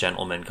Ritchie, the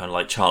gentleman, kind of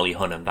like Charlie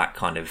Hunnam, that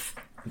kind of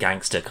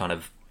gangster kind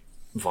of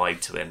vibe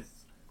to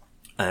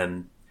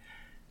him.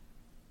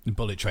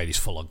 Bullet Train is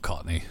full on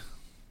Cockney.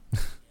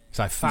 It's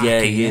like,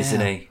 he is,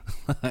 isn't he?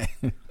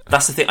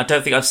 That's the thing. I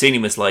don't think I've seen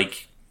him as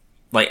like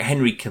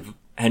Henry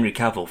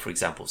Cavill, for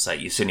example. Say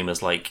you've seen him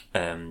as like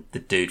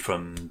the dude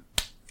from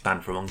Man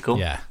from U.N.C.L.E.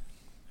 Yeah,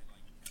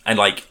 and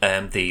like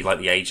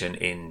the agent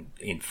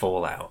in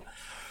Fallout.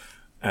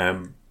 I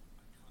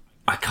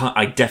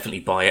definitely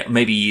buy it.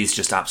 Maybe he is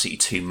just absolutely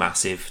too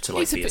massive to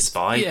like be a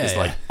spy, because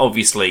like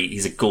obviously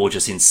he's a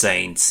gorgeous,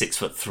 insane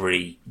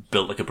 6'3",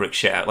 built like a brick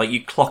shit out. Like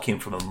you clock him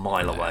from a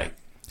mile away.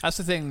 That's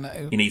the thing.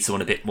 You need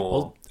someone a bit more.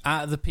 Well,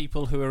 out of the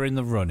people who are in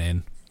the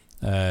running,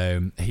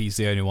 he's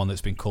the only one that's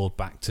been called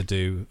back to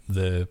do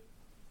the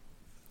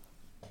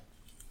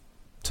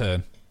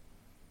turn.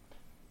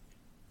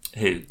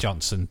 Who? Aaron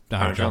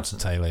Johnson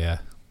Taylor, yeah.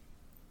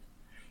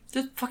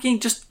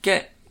 Just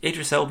get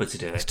Idris Elba to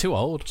do it. He's too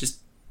old.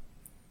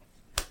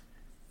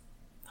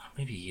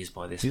 Maybe he is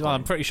by this point.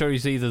 I'm pretty sure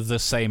he's either the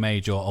same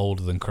age or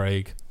older than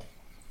Craig.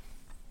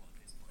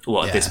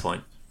 What, at this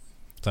point?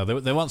 So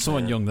they want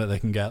someone young that they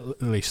can get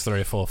at least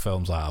 3 or 4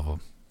 films out of them.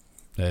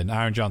 And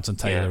Aaron Johnson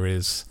Taylor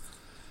is...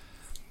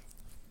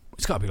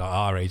 He's got to be like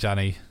our age,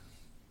 Annie.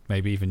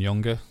 Maybe even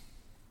younger.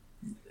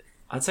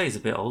 I'd say he's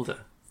a bit older.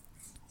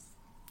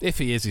 If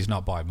he is, he's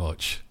not by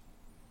much.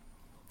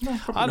 No,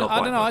 I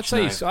don't know. I'd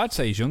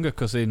say he's younger,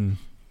 because in...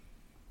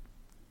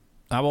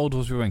 How old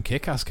was we when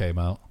Kick-Ass came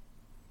out?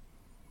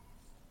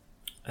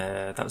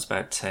 That was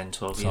about 10,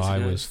 12 years ago. So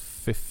I was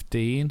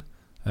 15.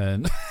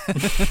 And...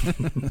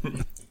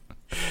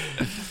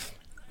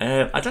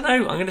 I don't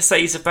know. I'm going to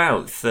say he's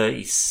about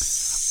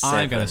 37.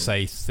 I'm going to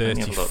say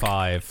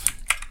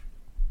 35.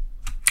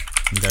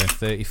 I'm going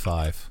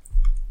 35.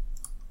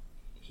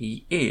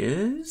 He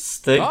is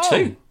 32.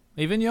 Oh,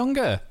 even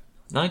younger.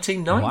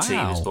 1990 he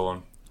was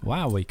born.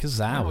 Wowie,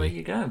 kazowie. Oh, there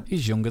you go.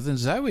 He's younger than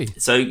Zoe.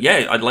 So,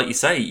 yeah, I'd like you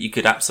say, you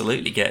could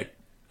absolutely get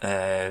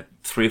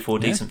 3 or 4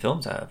 decent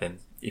films out of him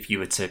if you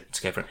were to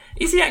go for it.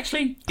 Is he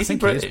actually... Is he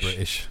British? He is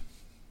British.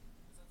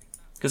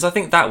 Because I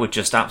think that would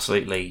just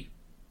absolutely...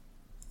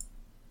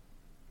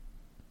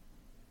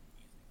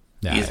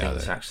 Yeah,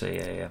 actually,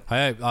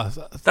 yeah.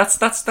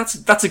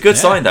 That's a good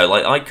sign though.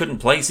 Like I couldn't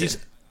place him.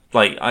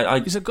 Like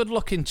he's a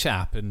good-looking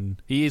chap,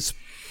 and he's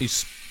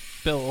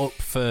built up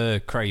for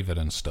Craven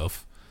and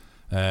stuff.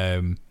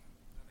 That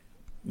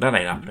ain't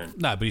happening.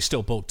 No, but he's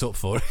still booked up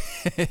for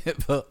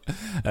it. But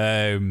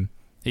I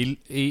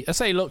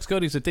say he looks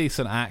good. He's a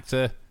decent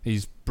actor.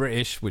 He's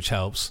British, which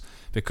helps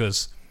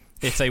because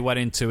if they went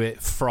into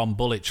it from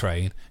Bullet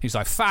Train, he's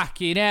like,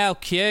 fucking hell,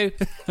 Q.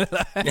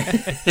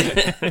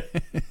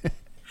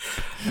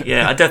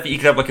 Yeah, I don't think you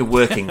could have like a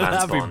working man's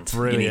That'd be Bond.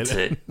 brilliant. You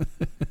need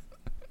to.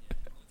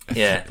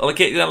 Yeah, like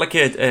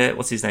a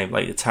what's his name,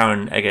 like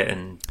Taron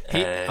Egerton.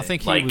 I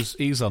think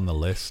he's on the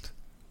list.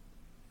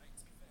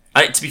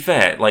 To be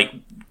fair, like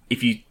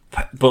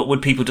but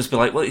would people just be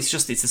like, well, it's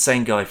the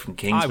same guy from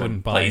Kingsman. I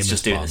wouldn't buy like, him he's as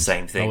just doing Bond. the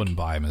same thing. I wouldn't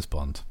buy him as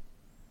Bond.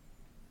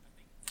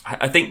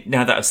 I think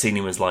now that I've seen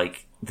him as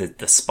like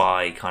the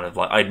spy kind of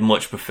like, I'd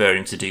much prefer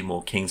him to do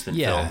more Kingsman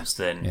films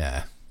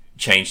than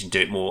change and do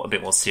it a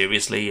bit more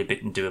seriously,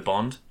 and do a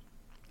Bond.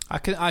 I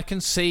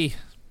can see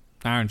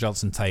Aaron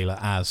Johnson Taylor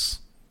as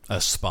a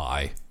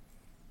spy.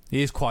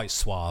 He is quite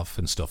suave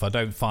and stuff. I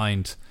don't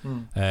find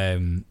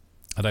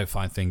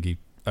Thingy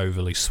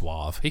overly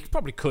suave. He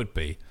probably could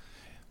be.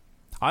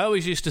 I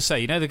always used to say,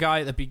 you know, the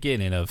guy at the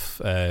beginning of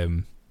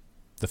the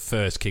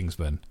first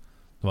Kingsman,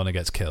 the one that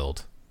gets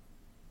killed,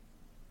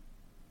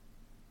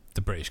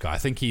 the British guy. I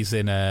think he's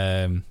in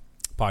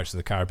Pirates of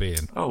the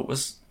Caribbean. Oh,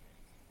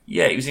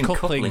 he was in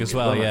Coupling as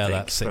well. Yeah, think,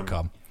 that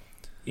sitcom.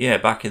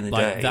 Back in the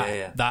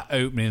day. That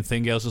opening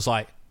thing, I was just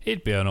like,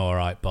 he'd be an all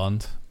right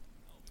Bond.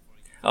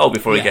 Oh,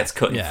 before he gets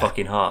cut in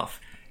fucking half.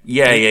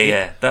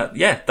 Yeah.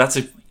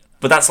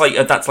 That's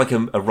like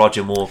a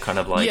Roger Moore kind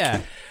of like.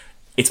 Yeah.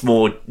 It's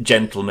more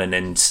gentleman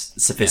and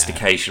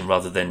sophistication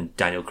rather than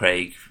Daniel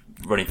Craig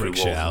running through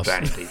walls and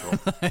drowning people.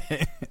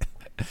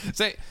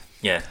 So,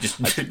 just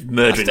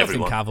murdering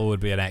everyone. I think Cavill would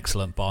be an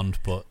excellent Bond,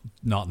 but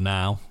not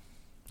now.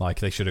 Like,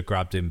 they should have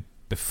grabbed him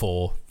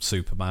before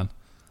Superman.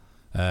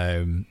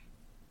 I mean,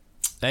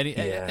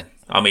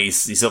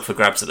 he's up for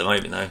grabs at the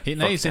moment, though.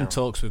 He's in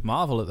talks with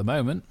Marvel at the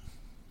moment.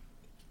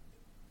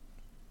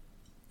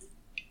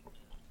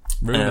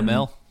 Rumour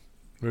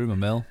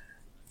mill.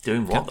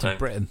 Doing what, Captain though?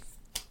 Britain.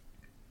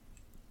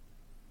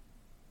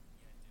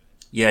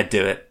 Yeah,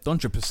 do it.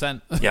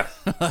 100%. Yeah.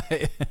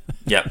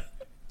 Yeah.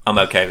 I'm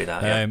okay with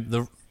that,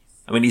 yeah.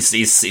 I mean,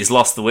 he's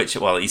lost The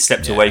Witcher. Well, he's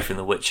stepped away from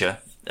The Witcher,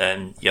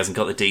 and he hasn't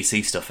got the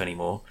DC stuff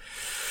anymore.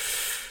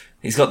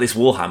 He's got this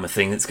Warhammer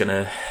thing that's going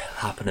to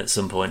happen at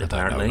some point,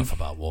 apparently. I don't know enough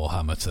about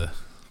Warhammer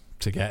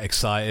to get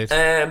excited.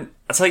 I'll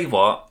tell you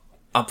what,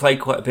 I played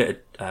quite a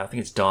bit of, I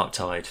think it's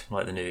Darktide,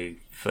 like the new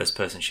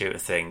first-person shooter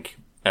thing.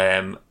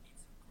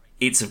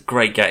 It's a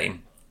great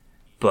game,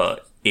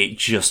 but it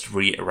just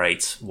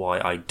reiterates why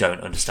I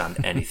don't understand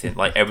anything.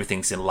 Like,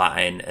 everything's in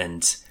Latin,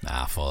 and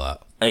for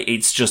that.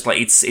 It's just like,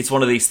 it's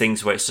one of these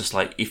things where it's just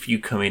like, if you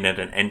come in at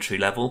an entry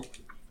level,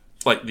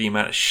 like the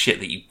amount of shit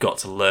that you've got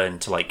to learn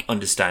to like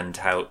understand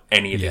how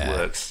any of it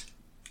works.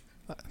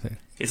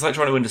 It's like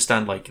trying to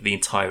understand like the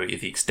entirety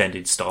of the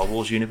extended Star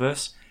Wars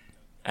universe,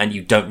 and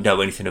you don't know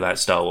anything about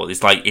Star Wars.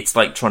 It's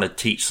like trying to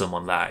teach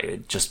someone that.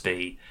 It'd just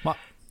be my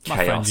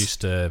friend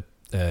used to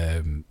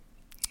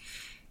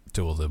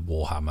do all the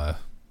Warhammer,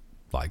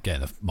 like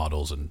getting the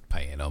models and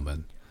painting them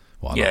and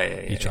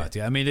whatnot. He tried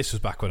to. I mean, this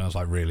was back when I was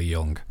like really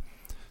young,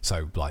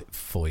 so like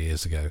 4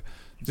 years ago.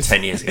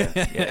 10 years ago,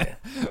 yeah.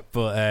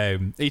 But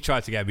he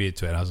tried to get me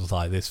into it, and I was just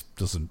like, this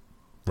doesn't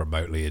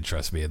remotely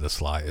interest me in the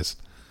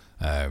slightest.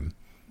 Fair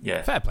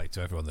play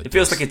to everyone that it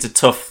feels like it's a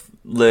tough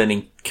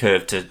learning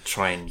curve to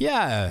try and...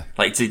 Yeah.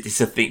 Like, it's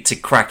a thing to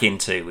crack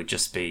into would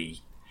just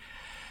be...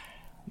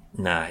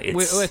 Nah,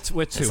 we're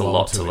too it's a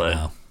lot to learn.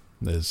 Now.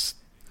 There's...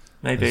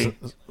 Maybe.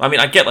 I mean,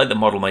 I get like the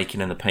model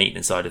making and the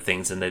painting side of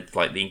things, and the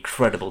like the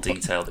incredible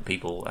detail that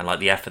people and like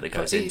the effort that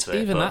goes into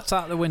it. Even that's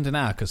out the window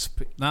now, because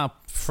now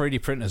 3D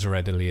printers are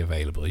readily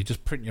available. You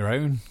just print your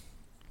own.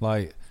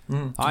 Like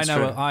I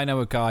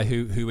know a guy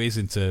who is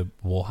into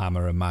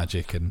Warhammer and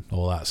Magic and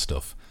all that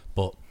stuff,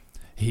 but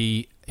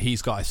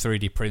he's got a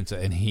 3D printer,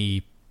 and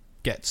he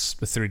gets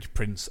the 3D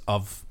prints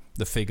of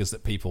the figures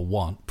that people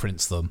want,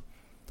 prints them,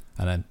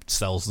 and then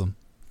sells them.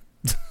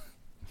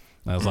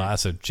 I was like,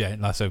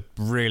 that's a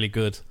really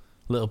good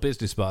little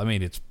business model. I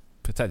mean, it's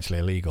potentially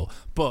illegal,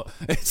 but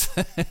it's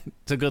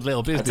a good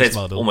little business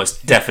model.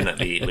 Almost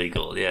definitely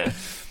illegal, yeah.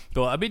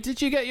 But I mean,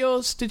 did you get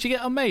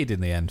them made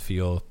in the end for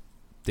your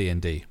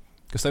D&D?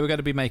 Because they were going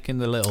to be making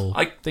the little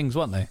things,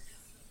 weren't they?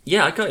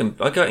 Yeah, I got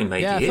him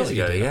made years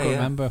ago. I can't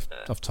remember off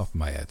the top of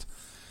my head.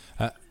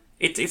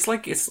 It's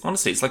like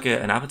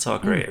an avatar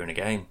creator in a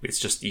game. It's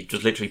just you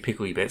just literally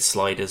pick all your bits,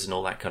 sliders, and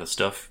all that kind of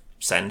stuff.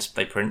 Send,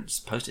 they print,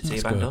 post it to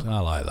you, bang on. I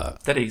like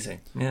that. Dead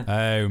easy. Yeah.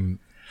 I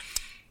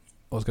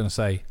was going to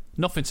say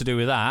nothing to do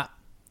with that.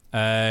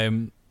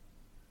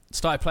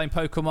 Started playing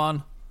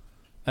Pokemon.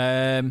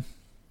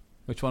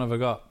 Which one have I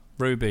got?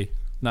 Ruby.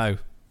 No.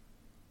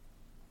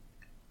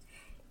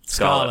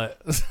 Scarlet.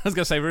 I was going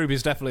to say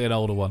Ruby's definitely an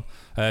older one.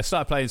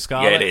 Started playing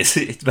Scarlet. Yeah, it is.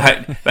 It's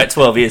about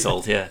 12 years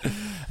old. Yeah.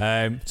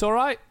 It's all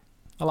right.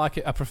 I like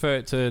it. I prefer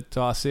it to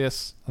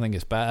Arceus. I think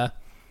it's better.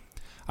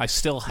 I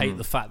still hate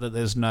the fact that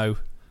there's no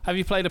have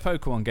you played a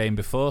Pokemon game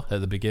before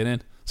at the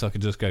beginning? So I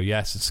could just go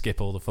yes and skip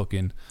all the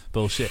fucking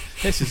bullshit.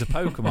 This is a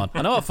Pokemon.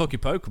 I know what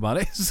fucking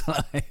Pokemon is.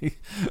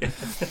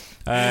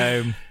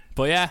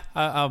 But yeah,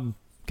 I'm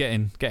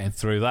getting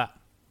through that.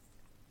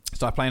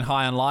 Started playing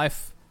High on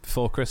Life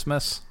before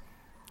Christmas.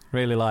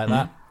 Really like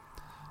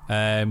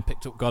that.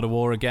 Picked up God of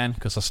War again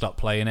because I stopped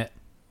playing it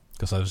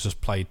because I was just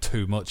played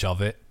too much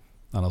of it,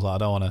 and I was like, I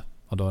don't want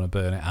to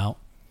burn it out.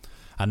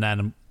 And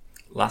then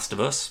Last of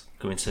Us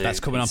coming on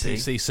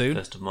PC soon,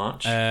 1st of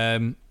March.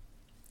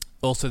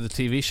 Also, the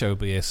TV show will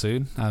be here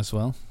soon as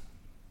well.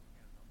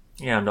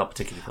 Yeah, I'm not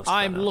particularly fussed about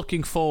I'm that.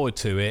 looking forward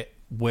to it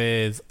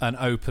with an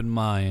open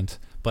mind,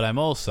 but I'm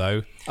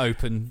also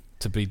open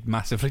to be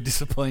massively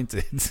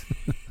disappointed.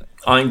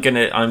 I'm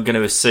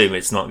gonna assume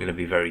it's not gonna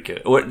be very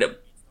good, or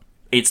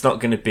it's not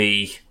gonna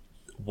be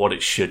what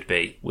it should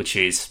be, which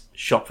is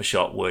shot for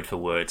shot, word for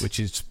word, Which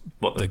is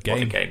what the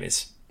game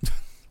is.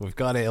 We've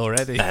got it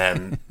already.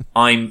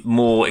 I'm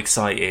more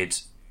excited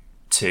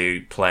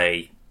to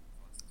play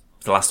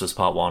The Last of Us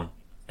Part 1,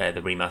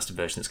 the remastered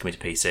version that's coming to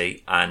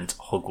PC, and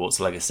Hogwarts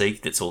Legacy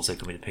that's also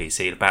coming to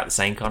PC at about the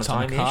same kind of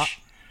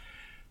time-ish.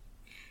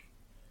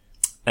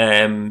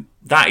 I'm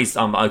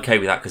okay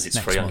with that because it's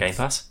free on Game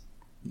Pass.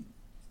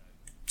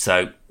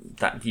 So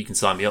that you can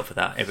sign me up for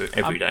that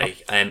every day.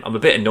 I'm a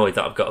bit annoyed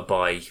that I've got to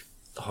buy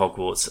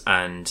Hogwarts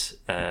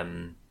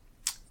and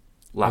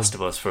Last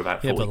of Us for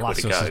about 40 but quid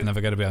Last a of Us go. is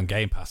never going to be on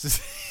Game Pass,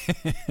 is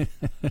it?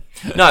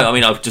 No, I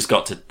mean I've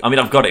got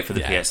it for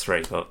the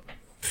PS3, but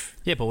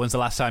yeah, but when's the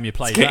last time you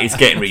played that? it's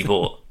getting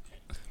rebought.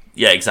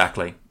 Yeah,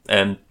 exactly.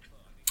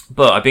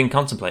 But I've been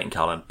contemplating,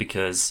 Callum,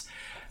 because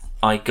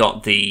I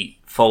got the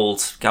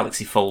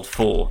Galaxy Fold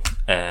 4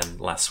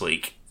 last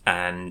week,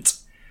 and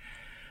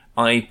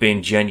I've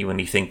been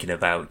genuinely thinking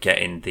about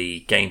getting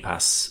the Game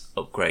Pass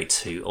upgrade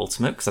to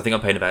Ultimate, because I think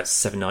I'm paying about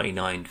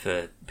 $7.99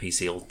 for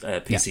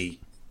PC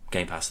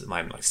Game Pass at the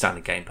moment, like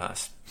standard Game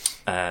Pass,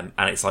 and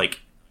it's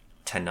like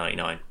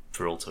 $10.99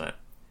 for Ultimate.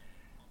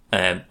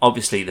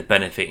 Obviously, the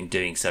benefit in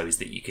doing so is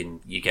that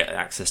you get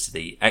access to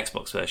the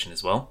Xbox version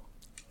as well,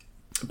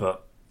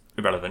 but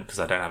irrelevant because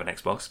I don't have an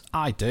Xbox.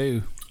 I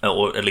do,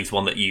 or at least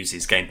one that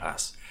uses Game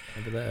Pass.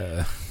 over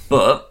there.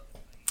 But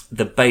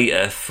the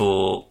beta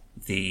for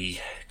the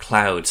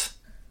cloud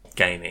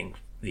gaming,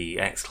 the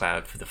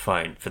xCloud for the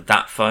phone, for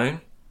that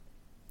phone,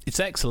 It's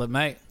excellent,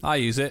 mate. I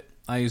use it.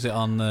 I use it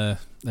on the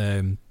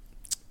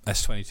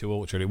S22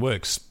 Ultra. It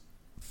works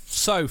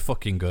so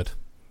fucking good.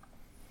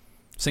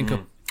 Sync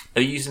up.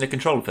 Are you using a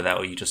controller for that,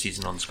 or are you just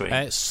using on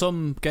screen?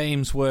 Some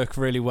games work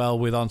really well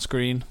with on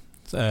screen,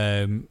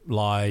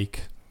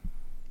 like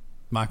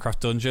Minecraft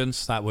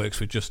Dungeons. That works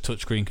with just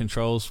touchscreen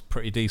controls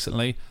pretty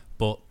decently.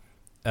 But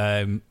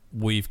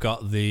we've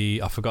got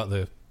I forgot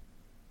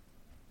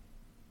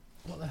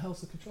what the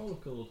hell's the controller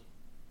called?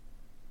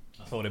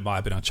 I thought it might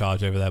have been on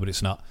charge over there, but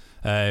it's not.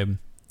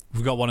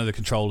 We've got one of the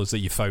controllers that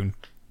your phone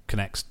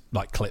connects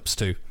like clips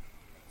to.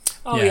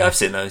 Oh yeah, I've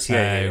seen those.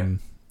 Yeah.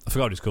 I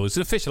forgot what it's called. It's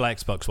an official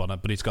Xbox one,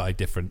 but it's got a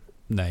different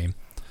name.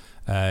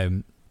 But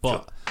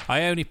Sure.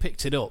 I only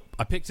picked it up.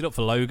 I picked it up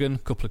for Logan a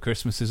couple of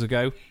Christmases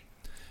ago,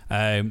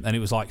 and it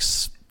was like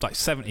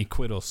 70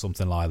 quid or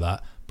something like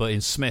that. But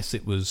in Smith's,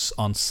 it was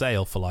on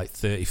sale for like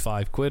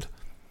 35 quid.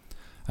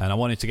 And I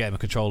wanted to get him a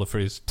controller for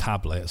his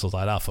tablet, so I was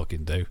like, I'll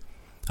fucking do.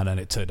 And then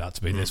it turned out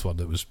to be this one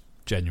that was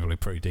genuinely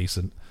pretty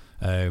decent.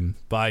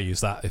 But I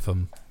use that if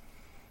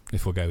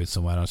we're going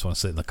somewhere and I just want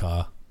to sit in the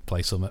car,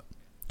 play something.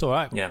 It's all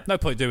right. Yeah. No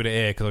point doing it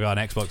here because I've got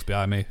an Xbox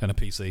behind me and a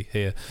PC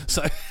here.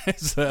 So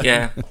it's,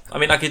 Yeah. I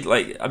mean, I could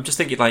I'm just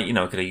thinking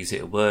I could use it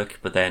at work,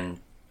 but then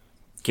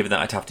given that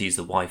I'd have to use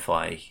the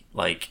Wi-Fi,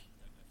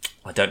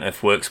 I don't know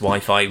if Works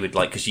Wi-Fi would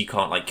because you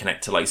can't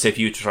connect to so if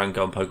you were to try and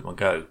go on Pokemon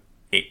Go,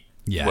 it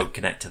won't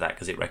connect to that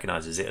because it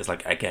recognises it as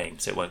a game,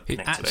 so it won't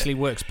connect to it. It actually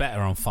works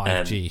better on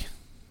 5G.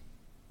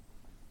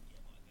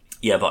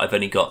 Yeah, but I've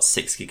only got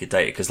 6 gig of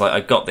data because I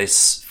got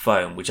this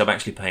phone which I'm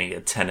actually paying a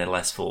tenner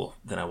less for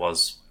than I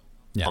was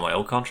on my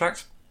old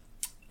contract.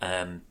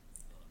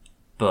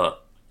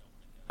 But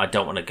I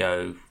don't want to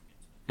go,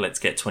 let's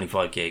get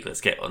 25 gig,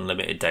 let's get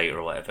unlimited data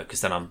or whatever,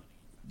 because then I'm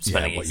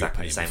spending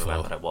exactly the same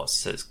amount that I was.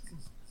 So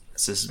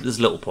there's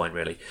little point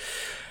really.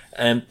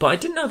 But I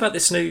didn't know about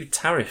this new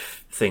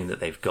tariff thing that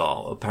they've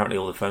got. Apparently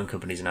all the phone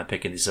companies are now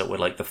picking this up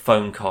where the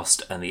phone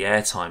cost and the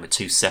airtime are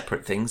two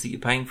separate things that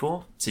you're paying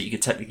for. So you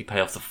could technically pay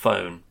off the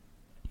phone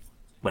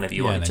whenever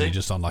you wanted and then to. you're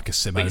just on a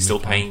SIM but you're still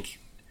plan. paying...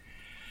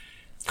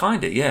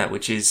 Kinda, yeah,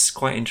 which is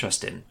quite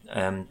interesting.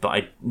 But I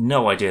had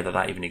no idea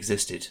that even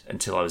existed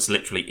until I was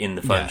literally in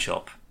the phone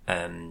shop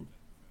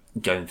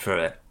going through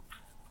it.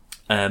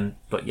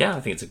 But yeah,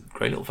 I think it's a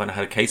great little phone. I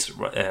had a case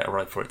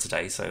arrive for it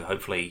today, so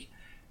hopefully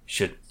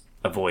should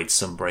avoid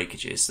some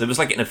breakages. There was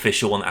an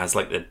official one that has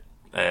the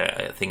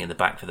thing in the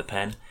back for the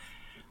pen,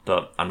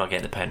 but I'm not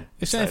getting the pen.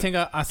 It's the only thing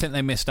I think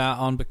they missed out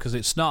on because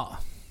it's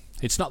not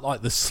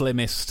like the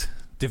slimmest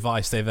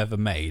device they've ever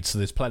made, so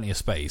there's plenty of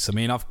space. I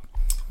mean,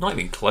 not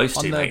even close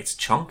to, mate. It's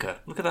chunker.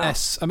 Look at that.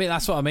 Yes, I mean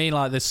that's what I mean.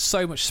 There's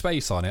so much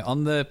space on it.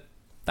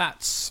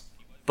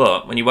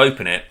 But when you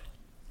open it,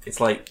 It's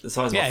like the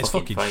size of my it's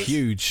fucking face.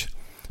 huge.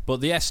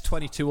 But the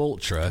S22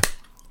 Ultra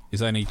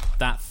is only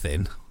that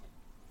thin.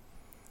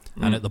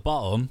 And at the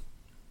bottom,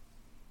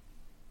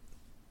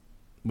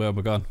 where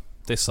we're gone,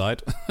 this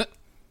side,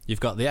 you've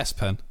got the S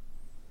Pen.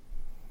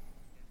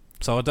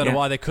 So I don't know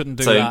why they couldn't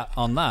do that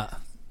on that.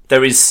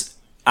 There is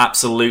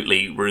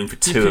absolutely room for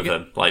two of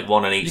them, like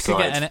one on each side.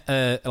 You could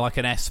get like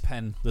an S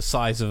Pen the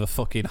size of a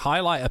fucking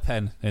highlighter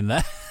pen in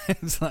there.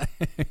 It's like,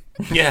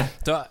 yeah.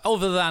 So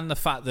other than the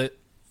fact that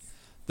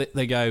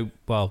they go,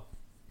 well,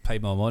 pay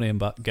more money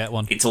and get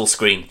one. It's all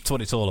screen. That's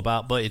what it's all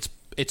about. But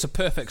it's a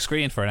perfect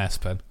screen for an S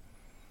Pen.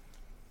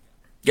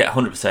 Yeah,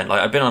 100%.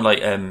 Like I've been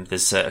on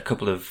there's a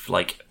couple of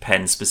like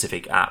pen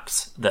specific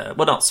apps that,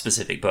 well, not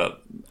specific,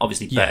 but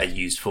obviously better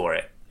used for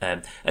it.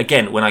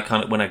 Again, when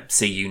I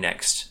see you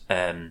next,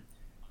 I'm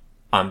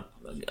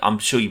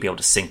sure you'll be able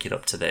to sync it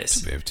up to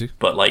this. Be able to.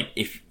 But like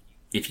if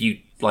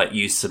you like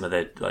use some of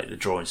the like the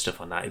drawing stuff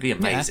on that, it'd be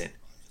amazing. Yeah.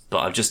 But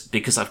I've just,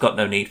 because I've got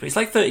no need for it. It's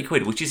like 30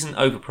 quid, which isn't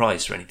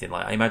overpriced or anything.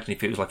 Like I imagine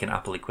if it was like an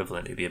Apple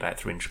equivalent, it'd be about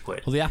 300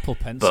 quid. Well, the Apple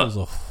Pencil's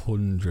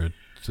 100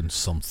 and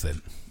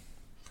something.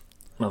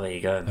 Well, there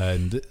you go.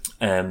 And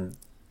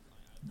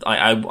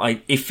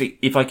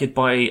if I could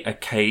buy a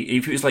case,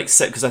 if it was like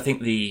set, because I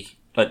think the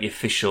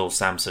official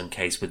Samsung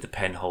case with the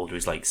pen holder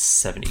is like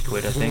 70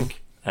 quid, I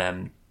think.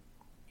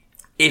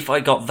 If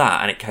I got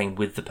that and it came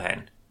with the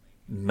pen,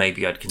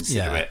 maybe I'd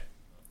consider it.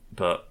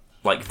 But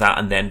like that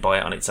and then buy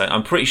it on its own.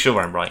 I'm pretty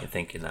sure I'm right in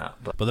thinking that.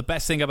 But the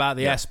best thing about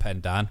the S Pen,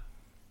 Dan, I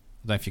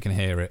don't know if you can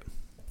hear it.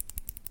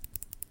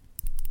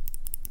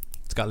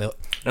 It's got a little.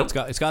 Nope.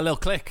 It's got a little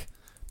click.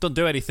 Doesn't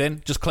do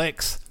anything. Just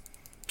clicks.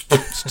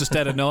 It's just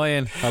dead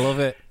annoying. I love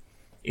it.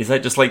 Is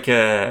that just like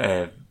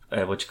a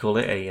what do you call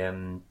it?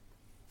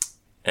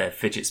 A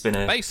fidget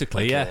spinner?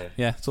 Basically, like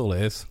yeah. That's all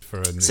it is.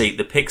 See,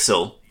 the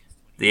Pixel,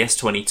 the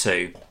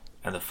S22,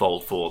 and the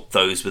Fold 4.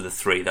 Those were the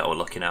three that I was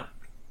looking at.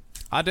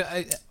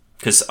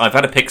 Because I've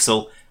had a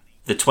Pixel.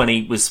 The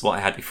 20 was what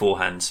I had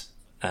beforehand.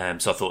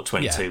 So I thought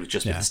 22 was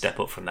just a step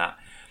up from that.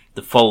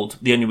 The Fold,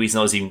 the only reason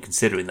I was even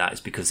considering that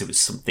is because there was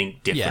something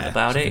different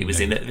about it. It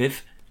was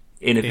innovative.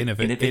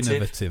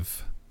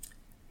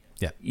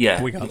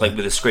 Yeah, like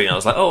with the screen. I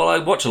was like, oh, well, I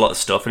watch a lot of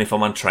stuff, and if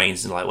I'm on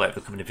trains and like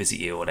whatever, coming to visit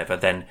you or whatever,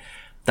 then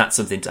that's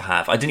something to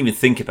have. I didn't even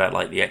think about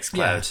like the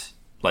xCloud,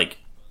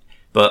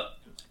 but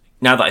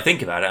now that I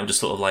think about it, I'm just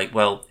sort of like,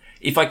 well,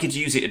 if I could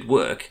use it at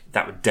work,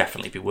 that would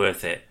definitely be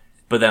worth it.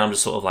 But then I'm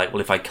just sort of like,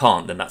 well, if I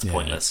can't, then that's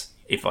pointless.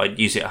 If I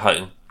use it at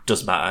home,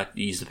 doesn't matter.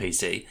 Use the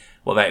PC.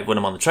 What about when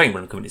I'm on the train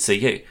when I'm coming to see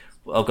you?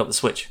 Well, I've got the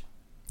Switch.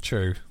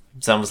 True.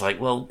 So I was like,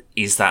 well,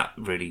 is there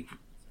any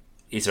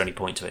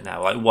point to it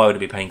now? Like, why would I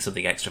be paying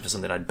something extra for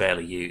something I'd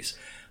barely use?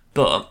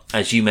 But,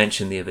 as you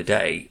mentioned the other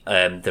day,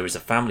 there is a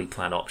family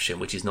plan option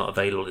which is not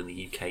available in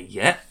the UK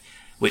yet,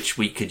 which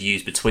we could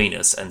use between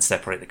us and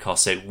separate the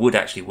cost. So it would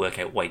actually work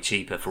out way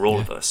cheaper for all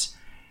of us.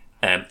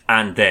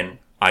 And then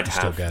I'd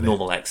have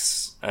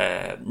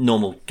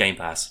normal Game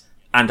Pass,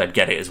 and I'd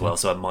get it as well,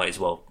 so I might as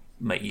well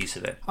make use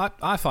of it.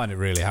 I find it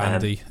really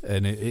handy,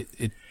 and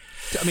it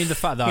I mean, the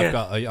fact that I've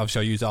got,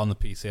 obviously I use it on the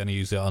PC and I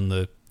use it on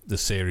the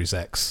Series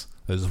X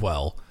as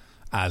well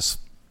as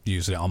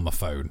using it on my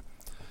phone.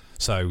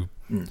 So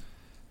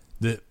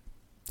the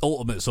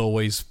Ultimate's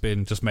always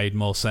been just made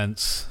more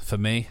sense for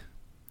me.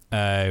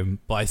 But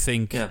I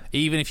think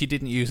even if you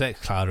didn't use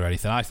xCloud or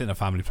anything, I think the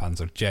family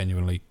plans are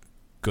genuinely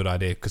good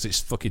idea because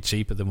it's fucking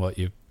cheaper than what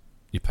you're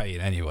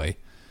paying anyway,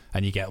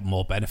 and you get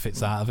more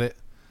benefits out of it.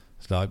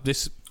 So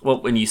this. Well,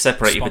 when you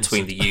separate it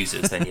between the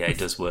users, then it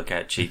does work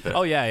out cheaper.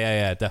 Oh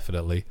yeah,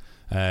 definitely.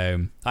 I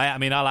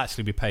mean, I'll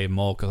actually be paying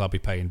more because I'll be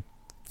paying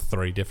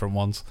 3 different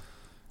ones.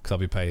 Because I'll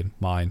be paying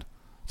mine,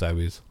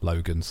 Zoe's,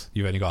 Logan's.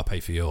 You've only got to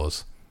pay for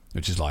yours,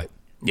 which is like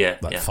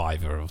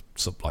 £5 or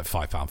something like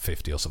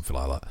 £5.50 or something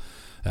like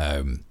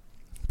that.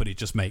 But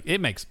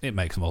it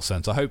makes more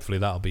sense. So hopefully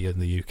that'll be in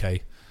the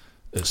UK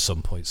at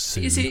some point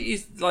soon.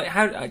 Is like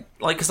how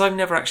because I've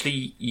never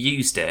actually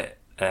used it.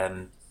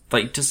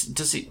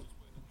 Does it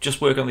just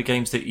work on the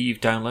games that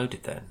you've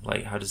downloaded then?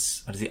 Like how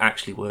does it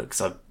actually work?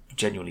 Because I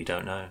genuinely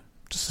don't know.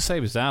 Just the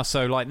same as now.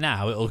 So like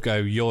now it'll go,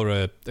 you're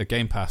a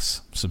Game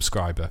Pass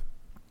subscriber,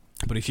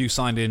 but if you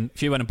signed in,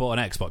 if you went and bought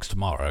an Xbox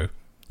tomorrow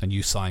and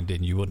you signed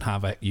in, you wouldn't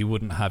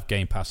have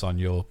Game Pass on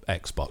your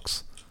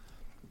Xbox,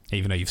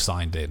 even though you've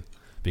signed in,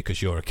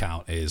 because your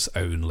account is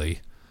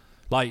only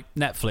like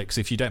Netflix.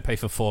 If you don't pay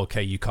for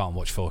 4K, you can't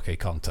watch 4K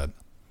content.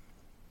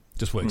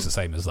 Just works the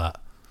same as that.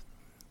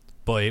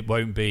 But it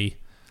won't be.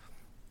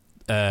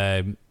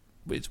 We're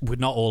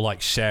not all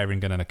like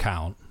sharing in an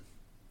account.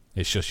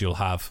 It's just you'll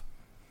have.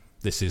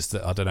 This is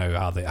I don't know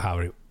how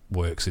it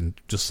works. And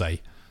just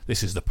say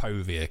this is the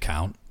Povey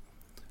account,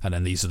 and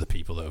then these are the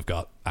people that have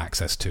got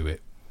access to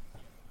it.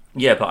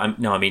 Yeah, but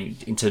I mean,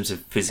 in terms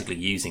of physically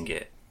using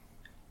it,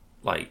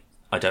 like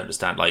I don't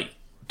understand. Like,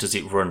 does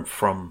it run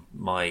from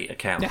my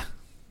account? Yeah.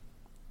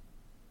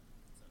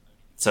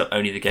 So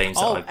only the games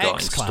that I've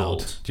got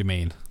installed. Do you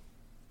mean?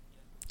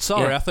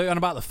 Sorry, I thought you were on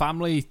about the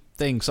family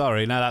thing.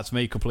 Sorry, no, that's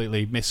me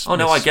completely Oh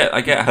no, I get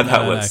how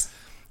that works.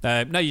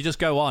 No, you just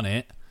go on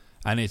it,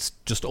 and it's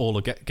just all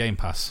a Game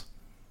Pass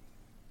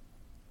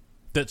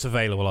that's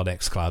available on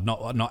xCloud.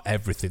 Not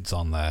everything's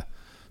on there.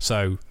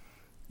 So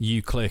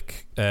you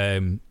click,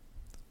 I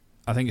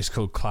think it's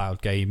called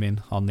Cloud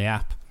Gaming on the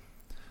app,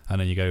 and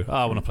then you go,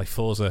 I want to play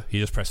Forza. You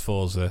just press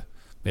Forza,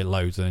 it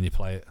loads, and then you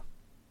play it.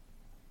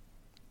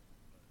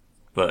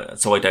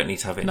 But so I don't need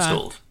to have it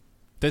installed.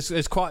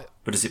 There's quite.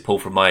 But does it pull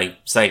from my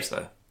saves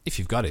though? If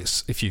you've got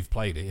it, if you've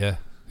played it, yeah.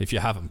 If you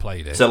haven't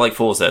played it, so like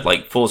Forza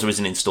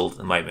isn't installed at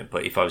the moment.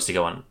 But if I was to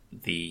go on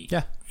the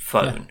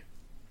phone,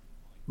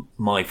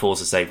 my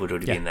Forza save would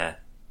already been there.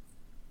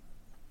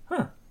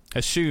 Huh.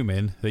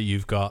 Assuming that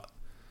you've got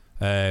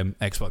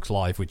Xbox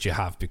Live, which you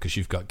have because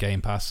you've got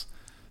Game Pass,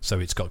 so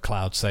it's got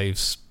cloud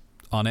saves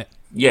on it.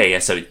 Yeah.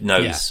 So it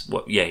knows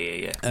what.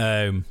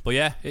 Yeah. But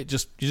yeah,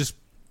 it's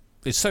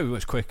so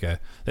much quicker.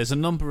 There's a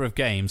number of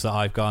games that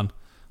I've gone,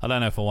 I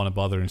don't know if I want to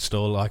bother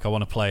install. Like, I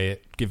want to play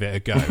it, give it a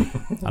go,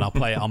 and I'll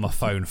play it on my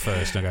phone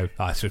first and I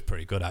go, this was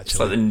pretty good,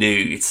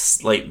 actually.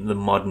 It's like the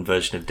modern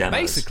version of demos.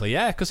 Basically,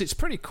 yeah, because it's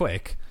pretty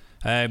quick.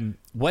 When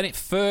it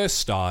first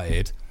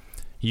started,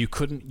 you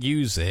couldn't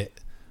use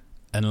it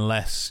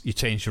unless you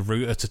changed your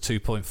router to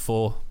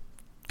 2.4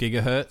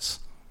 gigahertz.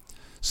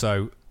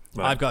 So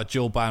I've got a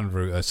dual band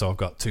router, so I've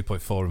got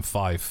 2.4 and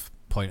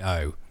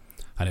 5.0,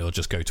 and it'll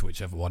just go to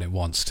whichever one it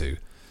wants to.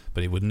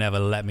 But it would never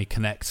let me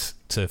connect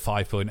to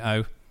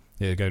 5.0.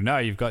 It would go, no,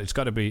 it's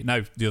got to be,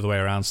 no, the other way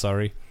around,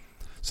 sorry.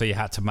 So you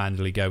had to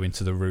manually go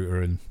into the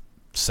router and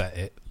set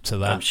it to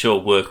that. I'm sure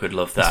work would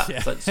love that.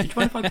 Yeah. But do you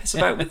mind if I piss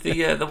about with the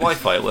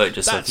Wi-Fi at work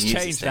just so I can use it?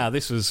 That's changed now.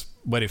 This was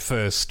when it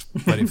first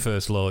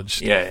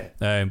launched. Yeah.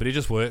 But it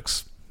just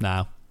works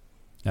now.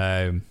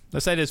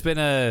 Let's say there's been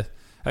a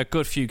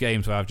good few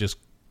games where I've just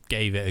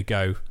gave it a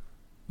go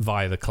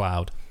via the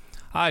cloud.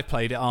 I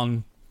played it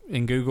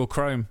in Google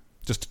Chrome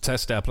just to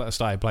test it. I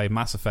started playing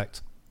Mass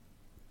Effect.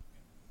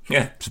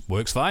 Yeah. It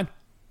works fine.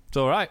 It's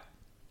all right.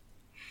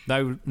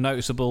 No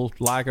noticeable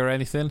lag or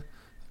anything.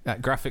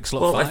 Graphics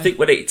look fine. Well, I think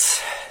when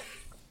it's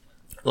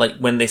like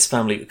when this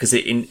family, because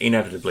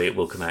inevitably it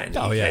will come out in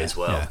the UK as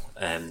well.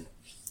 Yeah.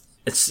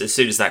 As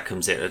soon as that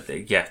comes in,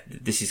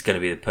 this is going to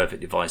be the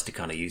perfect device to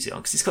kind of use it on,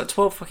 because it's got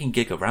 12 fucking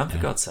gig of RAM, for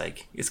God's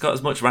sake. It's got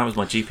as much RAM as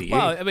my GPU.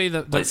 Well, I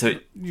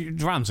mean,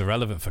 RAM's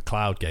irrelevant for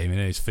cloud gaming.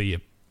 It's for your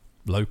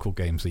local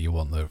games that you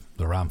want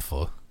the RAM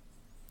for.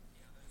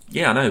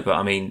 Yeah, I know, but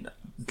I mean,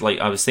 like,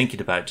 I was thinking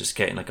about just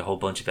getting like a whole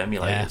bunch of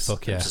emulators. Yeah,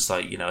 fuck yeah. It's just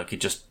like, I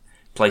could just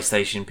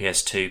PlayStation,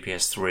 PS2,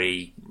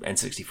 PS3,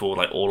 N64,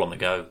 like all on the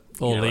go.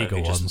 All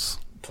legal ones.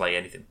 Play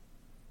anything.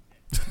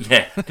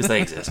 Yeah, because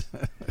they exist.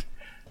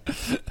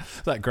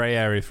 That grey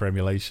area for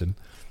emulation.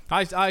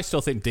 I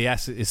still think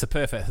DS is the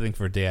perfect thing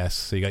for a DS.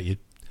 So you got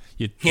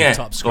your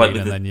top screen,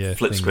 like, and then your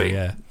flip screen.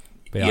 Yeah,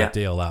 be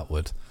ideal. That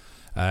would.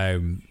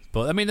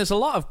 But I mean, there's a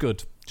lot of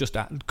good,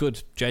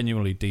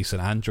 genuinely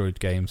decent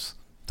Android games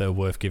that are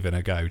worth giving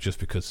a go, just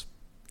because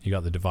you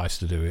got the device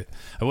to do it.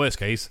 In worst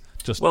case,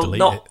 just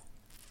delete it.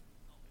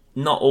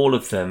 Not all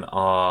of them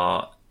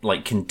are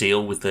like can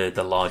deal with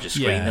the larger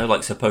screen though.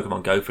 Like, so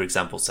Pokemon Go, for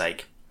example's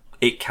sake,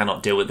 it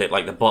cannot deal with it.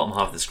 Like, the bottom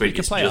half of the screen is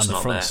just not there. You can play it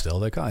on the front still,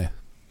 though, can't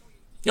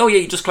you? Oh yeah,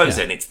 you just close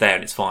it and it's there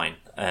and it's fine.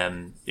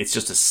 It's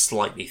just a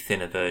slightly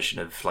thinner version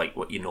of like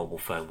what your normal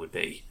phone would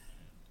be.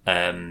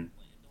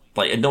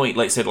 Like, annoying.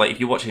 Like, so, like, if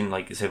you're watching,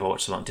 like, say if I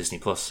watch something on Disney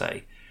Plus,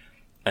 say,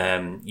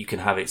 you can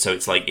have it so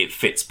it's like it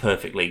fits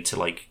perfectly to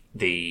like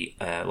the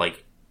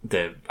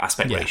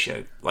aspect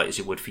ratio, like as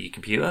it would for your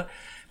computer.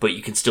 But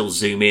you can still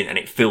zoom in and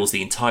it fills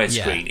the entire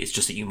screen. It's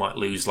just that you might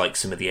lose like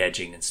some of the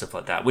edging and stuff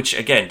like that, which,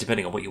 again,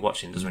 depending on what you're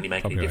watching, doesn't really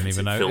make any difference.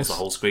 It fills the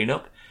whole screen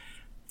up.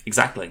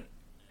 Exactly.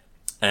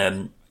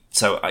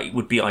 So it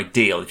would be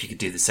ideal if you could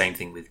do the same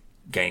thing with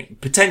game.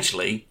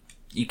 Potentially,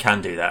 you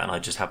can do that, and I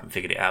just haven't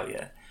figured it out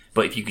yet.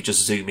 But if you could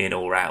just zoom in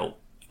or out,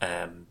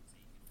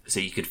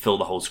 so you could fill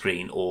the whole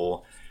screen,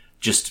 or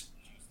just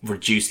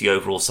reduce the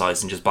overall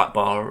size and just black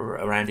bar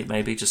around it,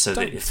 maybe, just so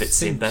that it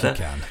fits in better. You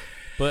can.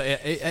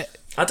 But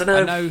I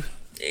don't know.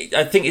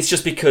 I think it's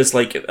just because,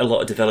 like, a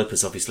lot of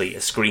developers, obviously,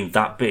 a screen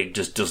that big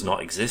just does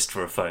not exist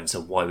for a phone. So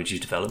why would you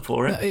develop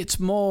for it? It's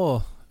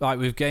more like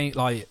we've gained,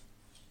 like,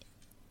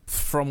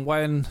 from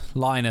when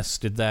Linus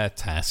did their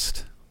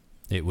test,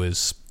 it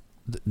was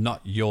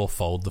not your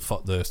Fold,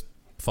 the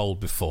Fold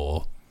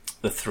before.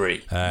 The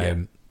 3.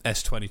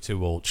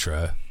 S22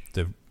 Ultra,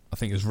 I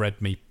think it was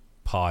Redmi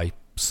Pi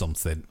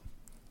something,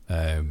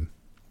 the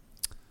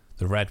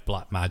Red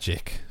Black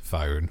Magic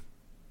phone,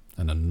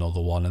 and another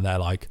one, and they're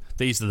like,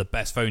 these are the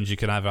best phones you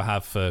can ever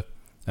have for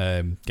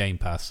Game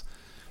Pass.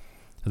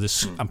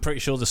 I'm pretty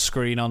sure the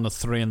screen on the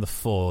 3 and the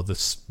 4,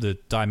 the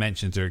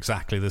dimensions are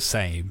exactly the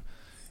same.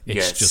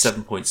 It's just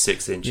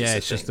 7.6 inches. Yeah,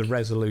 it's just the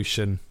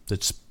resolution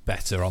that's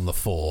better on the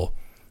 4,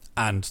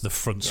 and the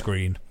front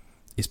screen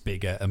is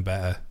bigger and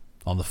better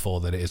on the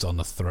 4 than it is on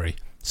the 3.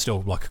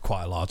 Still, like,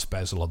 quite a large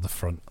bezel on the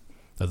front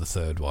of the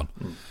third one.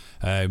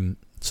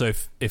 So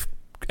if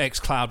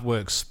xCloud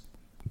works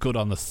good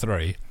on the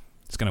 3,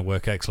 it's going to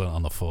work excellent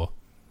on the 4.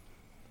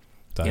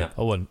 So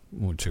I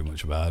wouldn't too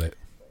much about it.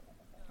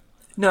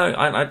 No,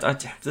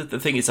 the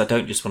thing is, I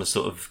don't just want to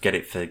sort of get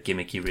it for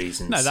gimmicky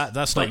reasons. No,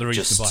 that's not the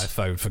reason to buy a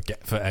phone for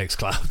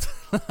xCloud.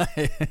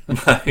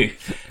 No,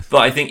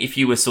 but I think if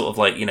you were sort of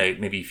like,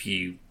 maybe if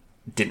you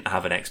didn't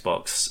have an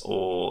Xbox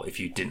or if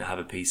you didn't have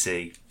a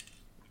PC,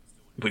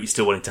 but you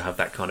still wanted to have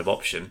that kind of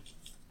option.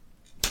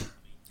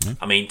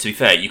 I mean, to be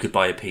fair, you could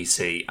buy a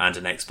PC and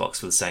an Xbox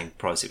for the same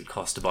price it would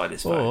cost to buy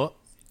this phone.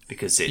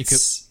 Because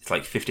it's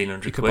like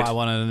 1,500 quid. You could buy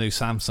one of the new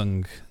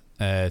Samsung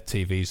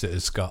TVs that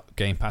has got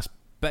Game Pass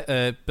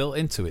built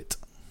into it.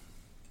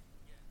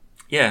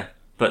 Yeah,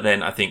 but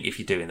then I think if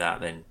you're doing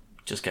that, then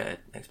just get an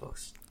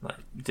Xbox. Like,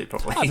 do it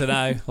properly. I don't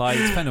know. Like,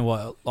 depending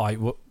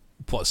on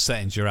what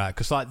settings you're at.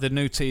 Because like the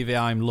new TV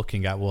I'm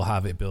looking at will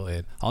have it built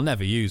in. I'll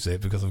never use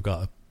it because I've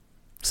got a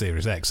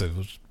Series X. So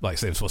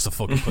what's the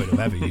fucking point of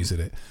ever using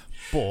it?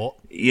 But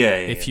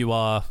if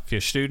you're a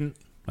student,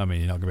 I mean,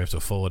 you're not going to be able to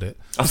afford it.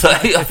 I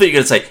thought you were going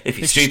to say, if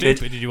you're stupid.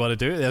 Did you want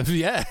to do it?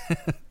 Yeah.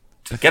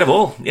 Get them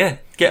all. Yeah.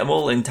 Get them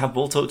all and have them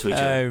all talk to each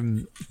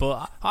other.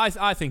 But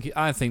I think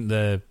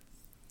the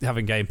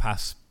having Game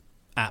Pass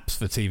apps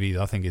for TVs,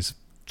 I think, is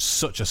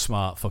such a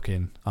smart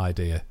fucking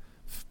idea.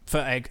 For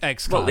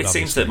xCloud, well, it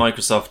seems that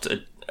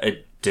Microsoft are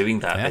doing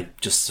that. Yeah. They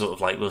just sort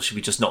of like, well, should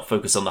we just not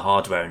focus on the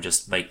hardware and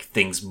just make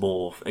things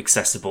more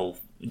accessible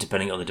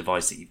depending on the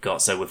device that you've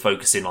got? So we're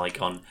focusing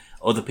like on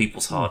other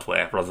people's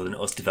hardware rather than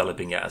us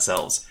developing it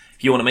ourselves.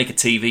 If you want to make a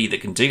TV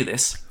that can do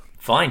this,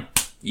 fine.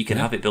 You can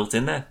have it built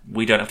in there.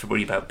 We don't have to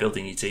worry about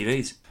building new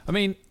TVs. I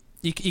mean,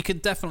 you can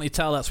definitely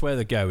tell that's where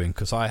they're going,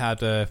 because I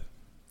had an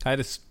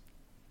Xbox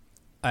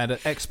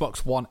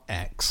One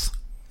X.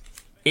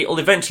 It'll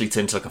eventually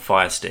turn to like a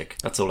Fire Stick.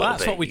 That's all it'll be.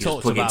 That's what we you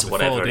talked about before,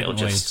 didn't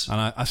we?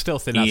 And I still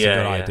think that's a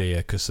good idea,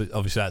 because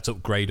obviously that's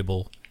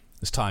upgradable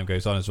as time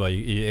goes on as well.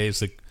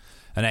 Here's an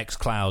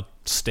xCloud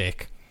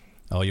stick,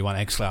 or you want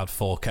xCloud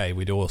 4K,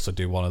 we'd also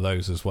do one of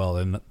those as well,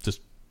 and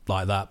just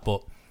like that.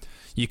 But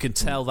you can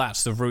tell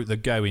that's the route they're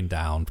going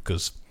down,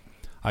 because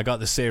I got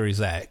the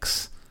Series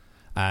X,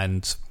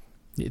 and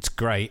it's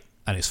great,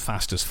 and it's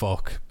fast as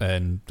fuck,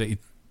 and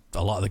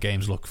a lot of the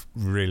games look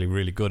really,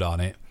 really good on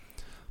it.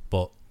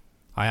 But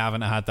I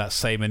haven't had that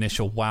same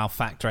initial wow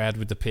factor I had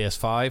with the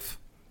PS5,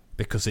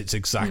 because it's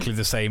exactly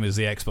the same as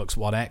the Xbox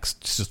One X,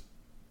 it's just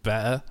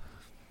better.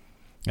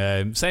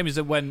 Same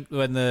as when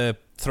the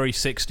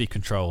 360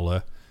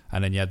 controller,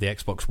 and then you had the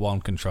Xbox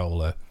One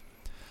controller.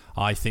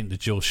 I think the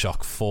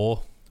DualShock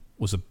 4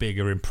 was a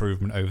bigger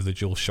improvement over the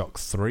DualShock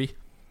 3,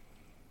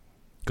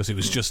 because it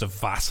was just a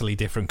vastly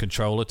different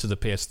controller to the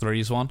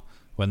PS3's one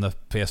when the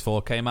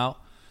PS4 came out.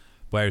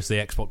 Whereas the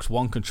Xbox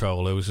One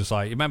controller was just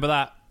like, you remember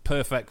that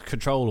perfect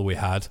controller we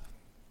had?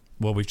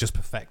 Well, we've just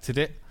perfected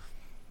it.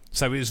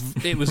 So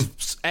it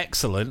was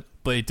excellent,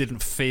 but it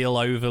didn't feel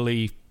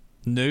overly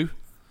new.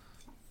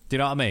 Do you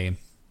know what I mean?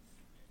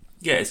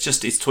 Yeah,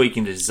 it's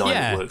tweaking the design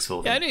that works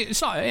for them. Yeah,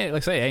 it's not, like I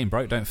say, it ain't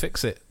broke, don't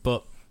fix it.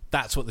 But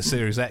that's what the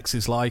Series X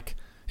is like.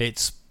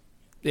 It's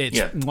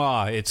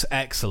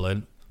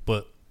excellent,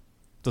 but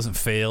doesn't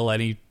feel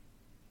only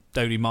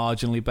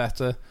marginally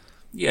better.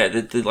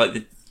 Yeah,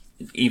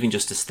 even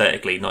just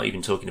aesthetically, not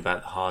even talking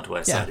about the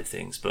hardware side of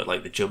things, but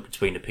like the jump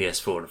between the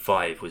PS4 and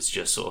 5 was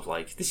just sort of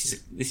like,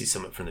 this is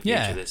something from the future.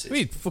 Yeah, this is. I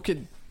mean,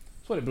 fucking,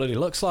 that's what it bloody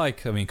looks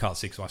like. I mean, can't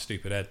see because of my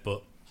stupid head,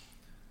 but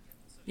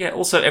yeah.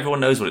 Also,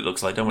 everyone knows what it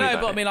looks like. Don't worry about it.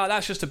 No, but I mean, like,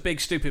 that's just a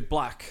big stupid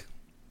black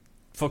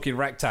fucking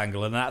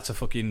rectangle, and that's a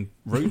fucking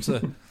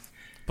router.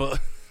 But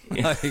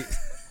like,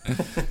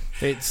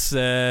 it's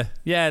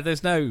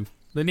there's no.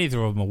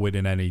 Neither of them are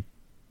winning any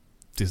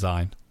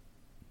design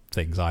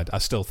things. I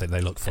still think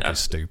they look fucking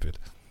stupid.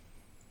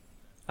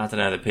 I don't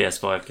know. The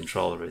PS5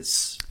 controller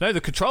is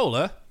the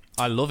controller.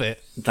 I love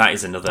it. That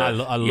is another. I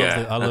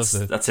love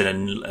it. That's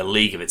in a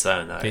league of its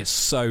own, though. It's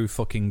so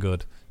fucking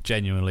good.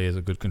 Genuinely, is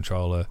a good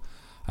controller,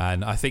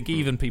 and I think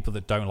even people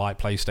that don't like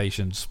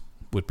PlayStations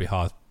would be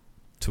hard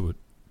to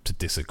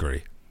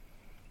disagree.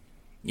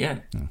 Yeah,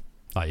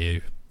 like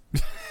you.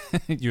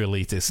 You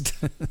elitist.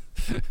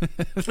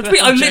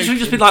 I've literally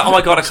just been like, oh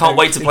my god, I can't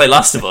wait to play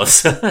Last of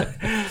Us.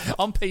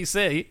 On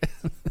PC.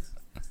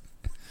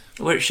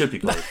 Where it should be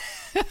played.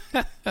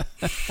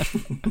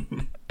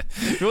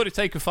 You've already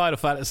taken Final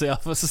Fantasy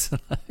off us.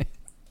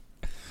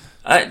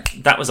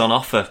 That was on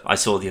offer, I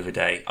saw the other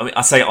day. I mean,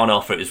 I say on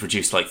offer, it was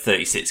reduced like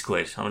 36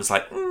 quid. I was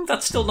like,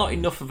 that's still not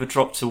enough of a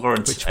drop to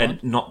warrant a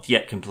not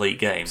yet complete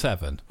game.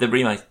 7. The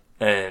remake.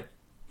 Yeah.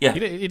 You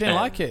didn't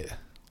like it?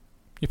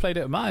 You played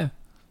it with mine.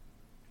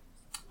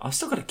 I've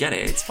still got to get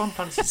it. It's Final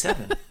Fantasy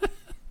 7.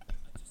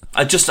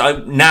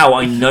 Now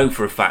I know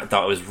for a fact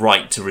that I was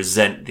right to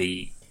resent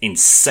the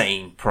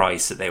insane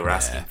price that they were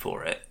asking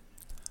for it.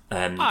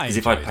 Because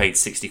if I paid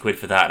 60 quid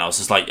for that and I was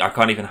just like, I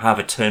can't even have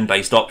a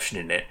turn-based option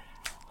in it,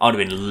 I'd have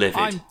been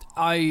livid.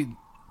 I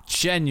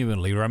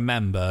genuinely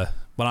remember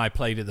when I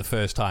played it the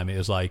first time, it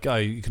was like, oh,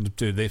 you can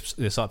do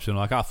this option. I'm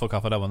like, oh, fuck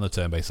off, I don't want the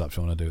turn-based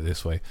option, I want to do it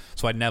this way.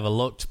 So I never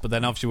looked, but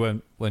then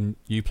obviously when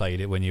you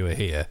played it, when you were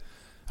here,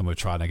 and we're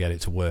trying to get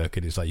it to work,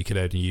 and it's like you could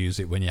only use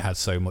it when you had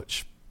so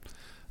much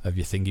of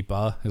your thingy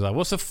bar. It's like,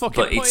 what's the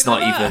fucking point? But it's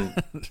not even.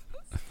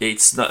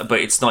 But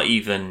it's not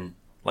even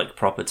like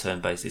proper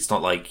turn-based. It's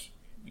not like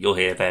you're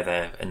here,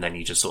 there, and then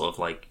you just sort of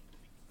like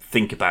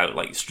think about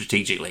like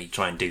strategically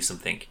try and do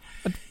something.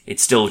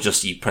 It's still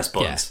just you press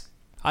buttons.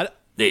 Yeah.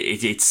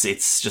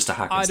 It's just a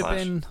hack and I'd slash.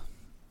 have been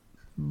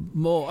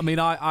more. I mean,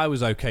 I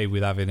was okay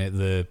with having it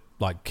the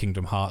like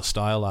Kingdom Hearts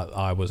style.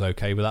 I was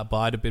okay with that, but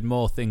I'd have been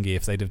more thingy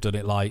if they'd have done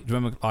it like. Do you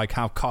remember like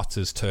how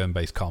Kotter's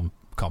turn-based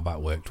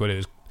combat worked, where it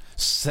was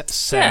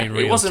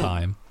semi-real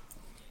time.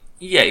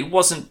 Yeah, it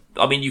wasn't.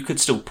 I mean, you could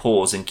still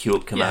pause and queue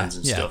up commands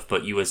and stuff,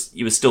 but you were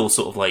still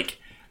sort of like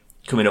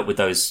coming up with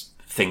those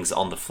things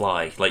on the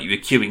fly. Like you were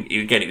queuing.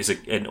 Again, it was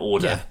an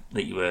order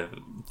that you were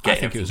getting.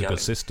 I think it was a going.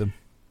 good system.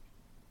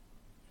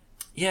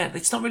 Yeah,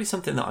 it's not really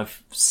something that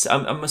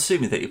I'm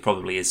assuming that it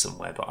probably is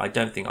somewhere, but I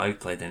don't think I've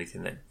played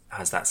anything that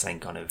has that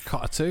same kind of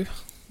Kotter 2?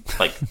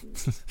 like.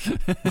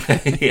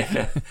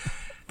 Yeah,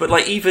 but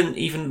like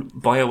even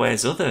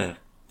BioWare's other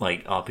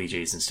like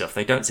RPGs and stuff,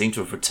 they don't seem to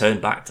have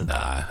returned back to that.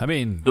 Nah, I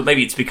mean, but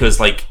maybe it's because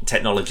like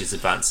technology's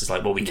advanced. It's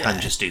like, well, we can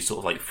just do sort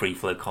of like free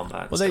flow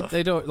combat. Well,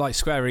 they don't like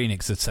Square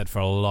Enix had said for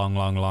a long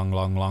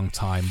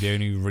time the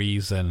only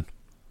reason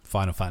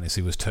Final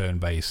Fantasy was turn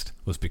based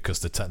was because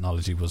the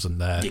technology wasn't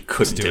there. You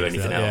couldn't do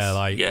anything else.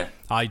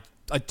 I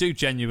do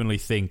genuinely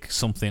think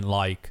something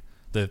like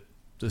the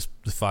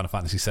Final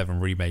Fantasy VII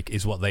remake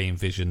is what they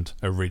envisioned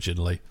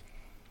originally.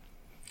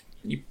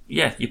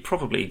 You're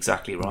probably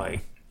exactly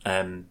right.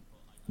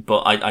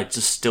 But I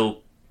just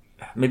still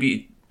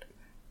maybe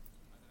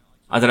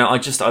I don't know.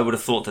 I would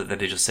have thought that they'd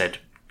just said,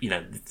 you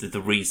know,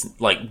 the reason,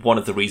 like one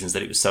of the reasons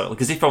that it was so,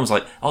 because if everyone's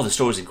like, oh, the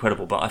story's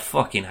incredible, but I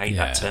fucking hate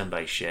that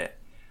turn-based shit.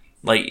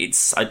 Like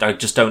I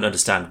just don't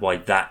understand why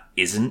that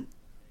isn't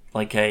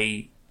like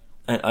an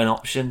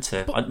option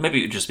to. Maybe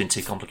it would just been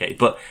too complicated,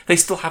 but they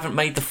still haven't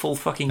made the full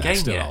fucking game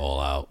still yet. Not all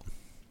out.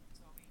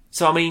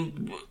 So I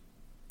mean,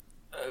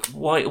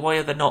 why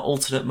are there not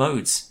alternate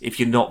modes if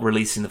you're not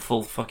releasing the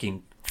full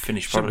fucking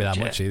finished product? Shouldn't be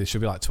that much either. It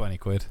should be like 20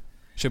 quid.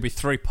 Should be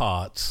 3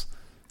 parts,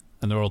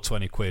 and they're all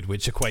 20 quid,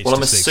 which equates to 60.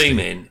 I'm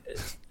assuming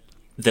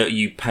that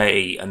you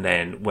pay, and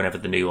then whenever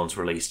the new one's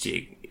released,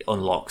 it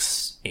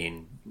unlocks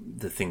in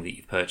the thing that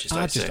you've purchased.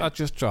 I'd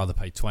just rather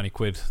pay 20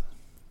 quid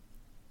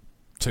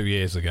 2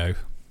 years ago.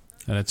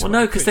 And well,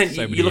 no, because then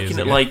you're looking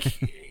at like,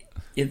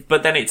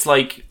 but then it's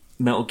like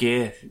Metal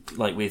Gear,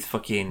 like with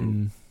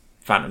fucking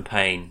Phantom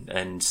Pain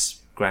and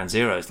Ground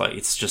Zeroes. Like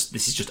this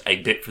is just a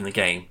bit from the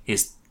game.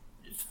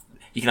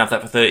 You can have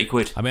that for 30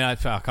 quid. I mean, I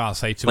can't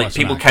say too like, much.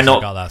 People I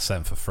cannot. got that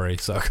sent for free,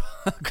 so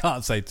I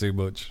can't say too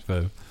much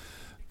for.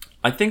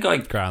 I think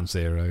Ground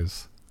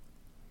Zeroes.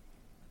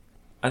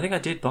 I think I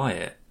did buy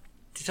it.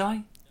 Did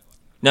I?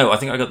 No, I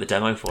think I got the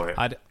demo for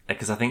it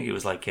because I think it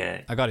was like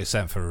I got it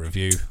sent for a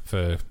review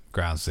for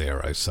Ground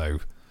Zero, so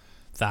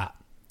that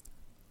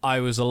I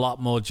was a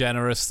lot more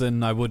generous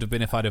than I would have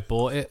been if I'd have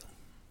bought it.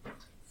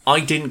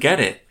 I didn't get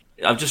it.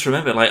 I just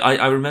remember, like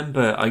I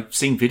remember I've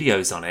seen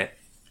videos on it.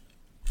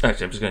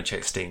 Actually, I'm just going to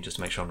check Steam just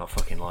to make sure I'm not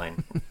fucking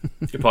lying.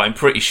 But I'm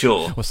pretty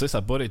sure. What's this? I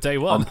bought it day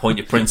one. On point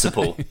of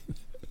principle.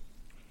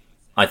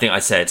 I think I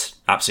said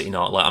absolutely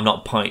not. Like I'm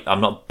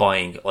not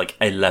buying like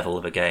a level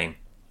of a game.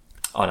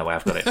 Oh no,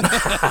 I've got it.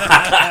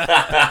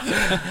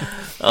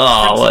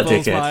 Oh, what a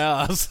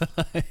dickhead!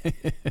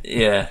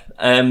 Yeah.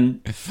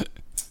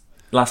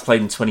 Last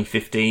played in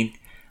 2015.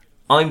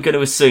 I'm going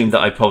to assume that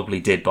I probably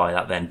did buy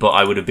that then, but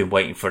I would have been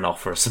waiting for an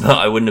offer, so that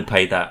I wouldn't have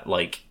paid that.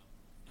 Like,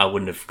 I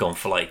wouldn't have gone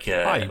for like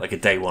a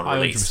day one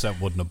release. I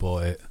 100% wouldn't have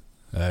bought it.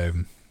 Like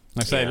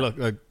I say, look,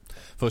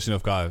 fortunately,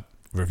 I've got a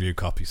review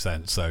copy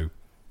sent, so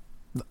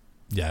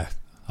yeah,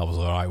 I was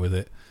all right with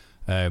it.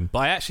 But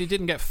I actually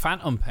didn't get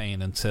Phantom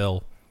Pain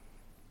until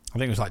I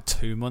think it was like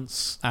 2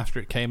 months after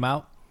it came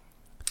out.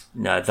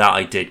 No, that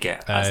I did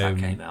get as that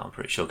came out. I'm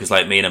pretty sure because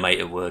like me and a mate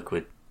at work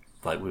would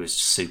like we were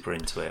super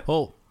into it.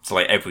 Well, so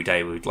like every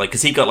day we would like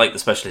because he got like the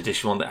special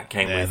edition one that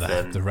came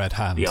with the red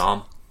hand, the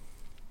arm.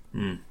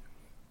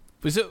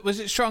 Was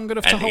it strong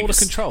enough to hold a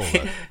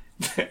controller?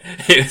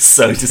 It was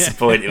so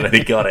disappointing when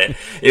he got it.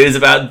 It was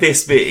about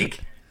this big,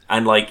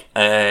 and like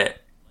the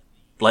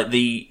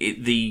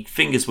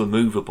fingers were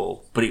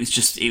movable, but it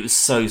was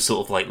so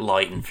sort of like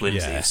light and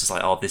flimsy. Yeah. It was just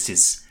like, oh, this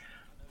is.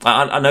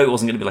 I know it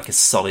wasn't going to be like a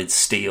solid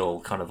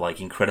steel kind of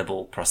like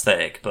incredible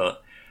prosthetic,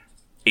 but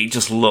it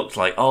just looked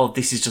like, oh,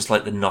 this is just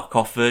like the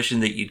knockoff version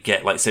that you'd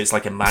get. Like, so it's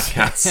like a Mad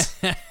Catz,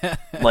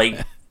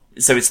 like,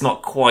 so it's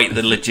not quite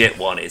the legit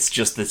one. It's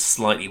just the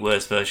slightly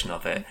worse version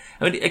of it.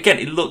 I mean, again,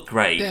 it looked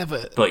great,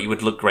 but it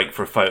would look great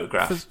for a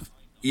photograph.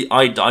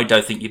 I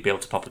don't think you'd be able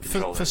to pop the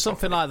controller. For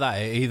something like that,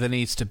 it either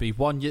needs to be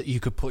one you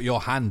could put your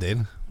hand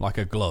in, like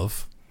a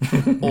glove,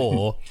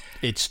 or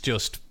it's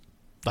just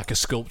like a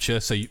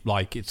sculpture, so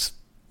it's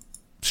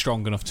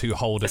strong enough to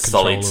hold a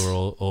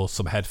controller or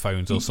some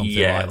headphones or something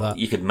like that.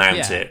 You could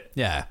mount it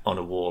on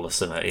a wall or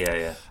something.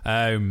 Yeah.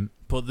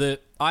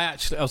 But I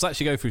was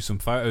actually going through some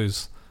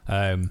photos.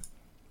 It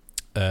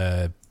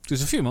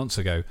was a few months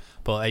ago,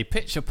 but a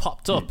picture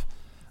popped up,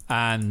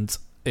 and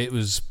it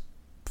was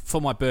for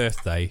my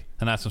birthday,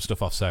 and I had some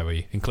stuff off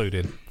Zoe,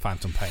 including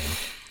Phantom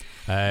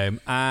Pain,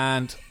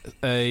 and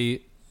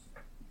a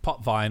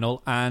pop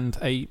vinyl and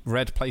a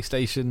red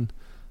PlayStation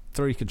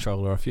 3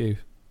 controller off you.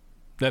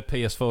 The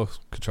PS4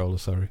 controller,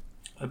 sorry.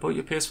 I bought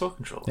your PS4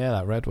 controller. Yeah,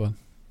 that red one.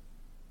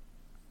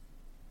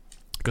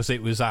 Because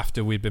it was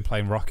after we'd been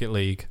playing Rocket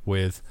League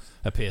with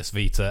a PS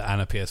Vita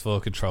and a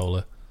PS4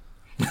 controller.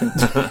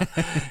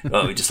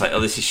 Well, we're just like, oh,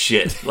 this is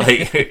shit.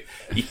 Like,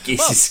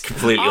 this is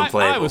completely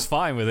unplayable. I was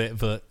fine with it,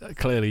 but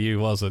clearly you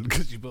wasn't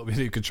because you bought me a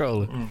new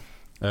controller,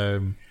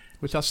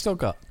 which I've still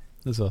got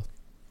as well.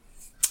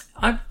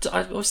 I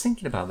was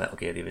thinking about Metal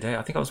Gear the other day.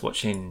 I think I was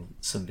watching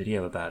some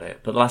video about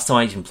it, but the last time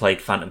I even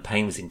played Phantom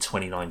Pain was in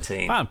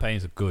 2019. Phantom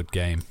Pain's a good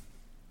game.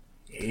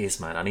 It is,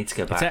 man. I need to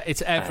go back.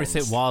 It's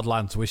everything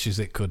Wildlands wishes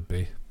it could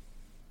be.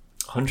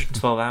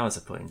 112 hours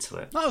I put into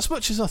it. Not as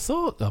much as I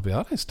thought, I'll be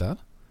honest, Dan.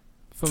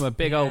 From a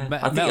big old I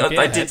Metal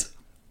Gear did.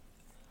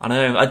 I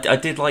know. I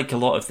did like a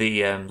lot of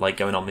the like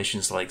going on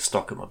missions to like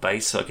stock up my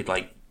base so I could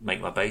like make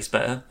my base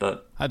better.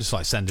 But I just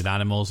like sending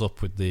animals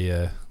up with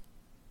the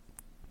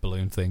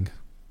balloon thing.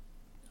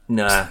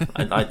 Nah,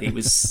 it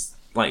was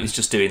like it was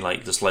just doing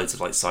like just loads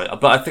of like side.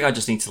 But I think I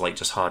just need to like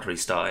just hard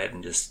restart it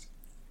and just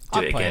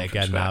do I'd it play again. it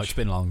again now. It's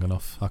been long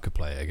enough. I could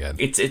play it again.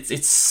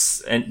 It's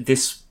and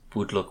this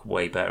would look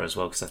way better as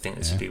well because I think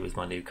this would be with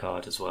my new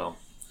card as well.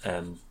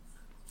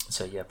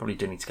 So yeah, probably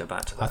do need to go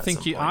back to that. I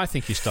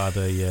think you started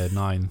a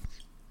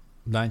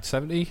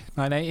 970,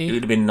 980. It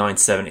would have been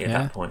 970 at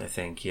that point, I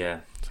think. Yeah.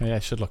 So yeah,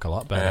 it should look a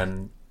lot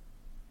better.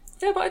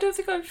 Yeah, but I don't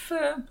think I've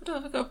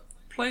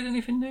played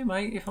anything new,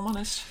 mate. If I'm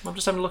honest, I'm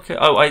just having a look at.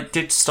 Oh, I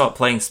did start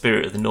playing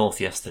Spirit of the North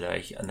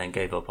yesterday, and then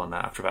gave up on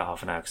that after about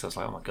half an hour because I was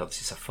like, oh my god,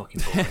 this is so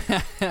fucking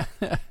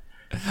boring.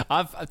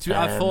 I've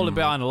fallen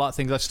behind a lot of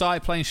things. I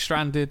started playing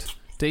Stranded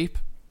Deep.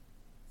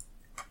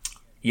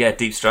 Yeah,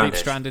 Deep Stranded. Deep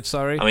Stranded,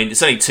 sorry. I mean,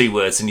 it's only 2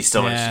 words, and you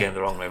still managed to get them the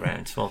wrong way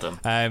around. Well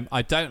done.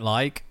 I don't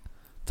like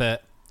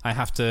that I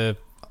have to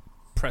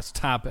press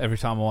tab every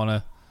time I want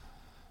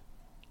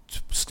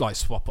to like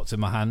swap what's in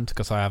my hand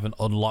because I haven't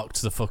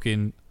unlocked the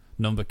fucking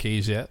number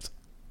keys yet.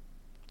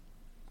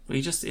 Well,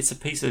 it's a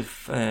piece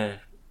of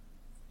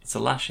it's a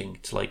lashing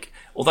to like.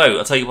 Although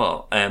I'll tell you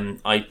what,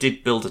 I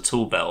did build a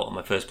tool belt on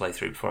my first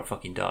playthrough before I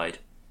fucking died.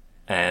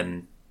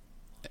 I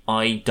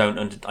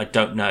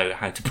don't know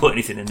how to put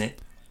anything in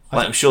it.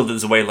 Like, I'm sure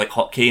there's a way of like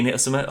hotkeying it or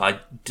something. I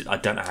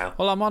don't know how.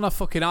 Well, I'm on a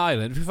fucking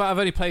island. I've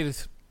only played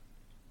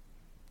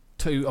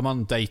 2. I'm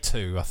on day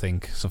 2, I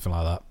think, something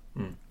like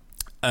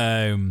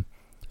that.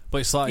 But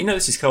it's like, you know,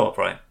 this is co-op,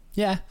 right?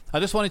 Yeah,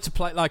 I just wanted to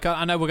play. Like,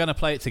 I know we're going to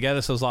play it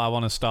together, so I was like, I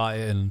want to start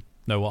it and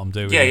know what I'm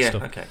doing. Yeah,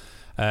 stuff.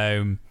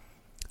 Okay.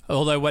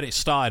 Although when it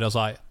started, I was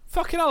like,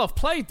 fucking hell, I've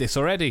played this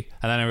already,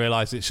 and then I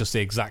realised it's just the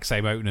exact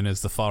same opening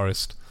as the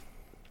forest.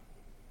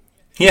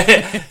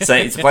 Yeah, so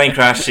it's a plane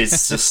crash.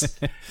 It's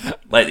just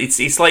like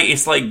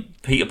it's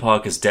like Peter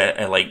Parker's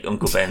like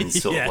Uncle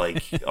Ben's sort of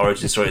like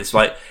origin story. It's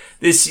like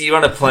this: you're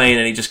on a plane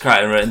and you just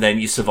crash, and then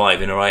you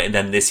survive, all right. And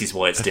then this is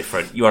why it's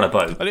different. You're on a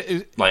boat, like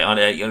you're on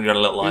a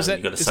little island.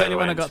 You got to sail around.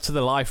 When I got to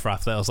the life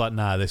raft, I was like,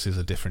 nah, this is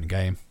a different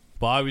game.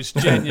 But I was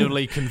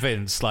genuinely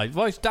convinced. Like,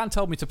 well, Dan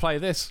told me to play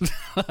this.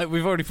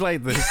 We've already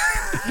played this.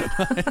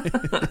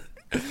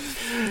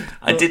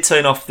 I did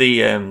turn off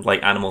the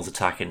like animals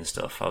attacking and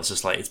stuff. I was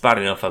just like, it's bad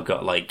enough I've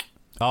got like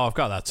I've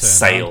got that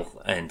sail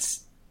on. And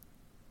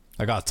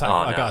I got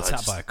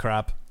attacked by a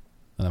crab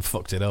and I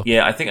fucked it up.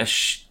 Yeah, I think I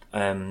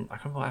can't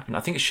remember what happened. I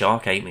think a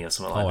shark ate me or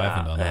something like that. I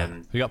haven't done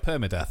that. You got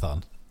permadeath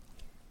on?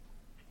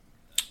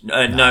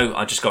 No,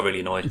 I just got really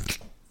annoyed.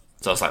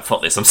 So I was like,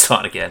 fuck this, I'm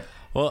starting again.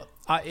 Well,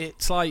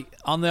 it's like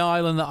on the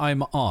island that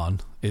I'm on,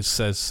 it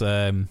says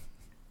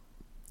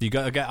you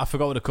got to get. I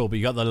forgot what they're called, but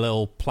you got the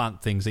little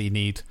plant things that you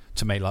need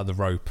to make like the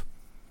rope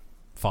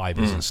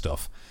fibers and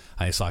stuff.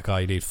 And it's like, oh,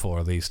 you need 4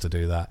 of these to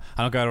do that.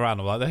 And I'm going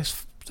around, I'm like,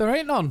 there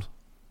ain't none.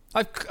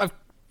 They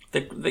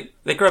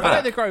grow back. I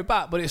know they grow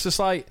back, but it's just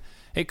like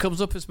it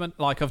comes up as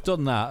like I've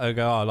done that. I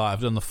go, oh, like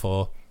I've done the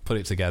 4. Put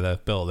it together,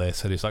 built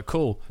this, and it's like,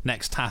 cool.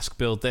 Next task,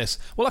 build this.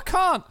 Well, I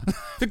can't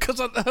because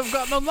I've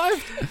got none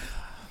left.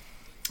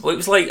 Well, it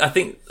was like, I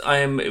think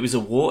it was a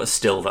water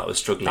still that I was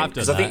struggling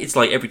because I think it's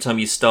like every time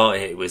you start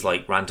it was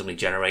like randomly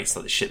generates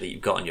like the shit that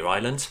you've got on your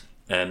island.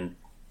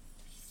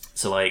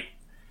 So like,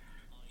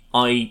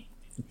 I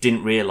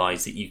didn't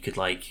realise that you could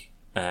like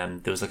there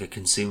was like a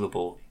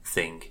consumable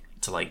thing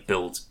to like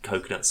build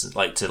coconuts and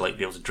like to like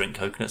be able to drink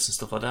coconuts and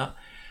stuff like that.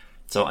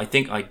 So I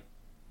think I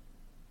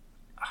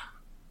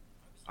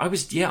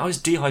was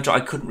dehydrated. I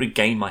couldn't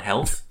regain my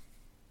health.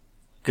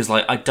 Because,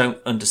 like, I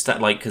don't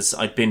understand, like, because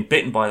I'd been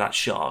bitten by that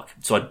shark,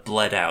 so I'd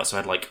bled out, so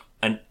I had, like,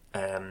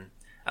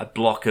 a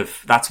block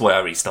of... That's why I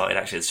restarted,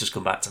 actually, it's just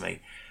come back to me.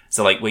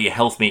 So, like, where your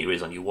health meter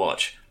is on your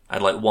watch, I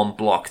had, like, one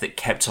block that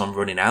kept on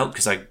running out,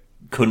 because I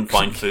couldn't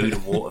find food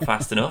and water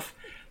fast enough,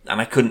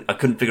 and I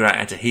couldn't figure out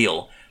how to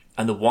heal,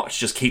 and the watch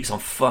just keeps on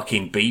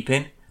fucking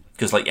beeping,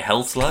 because, like, your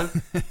health's low.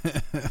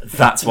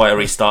 That's why I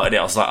restarted it.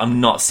 I was like,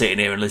 I'm not sitting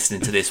here and listening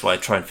to this while I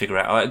try and figure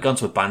out... I'd gone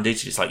to a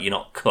bandage, it's like, you're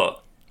not cut.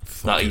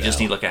 Like, you just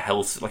need like a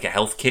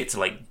health kit to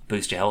like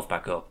boost your health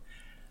back up.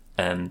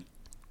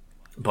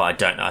 But I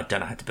don't know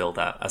how to build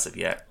that as of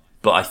yet.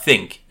 But I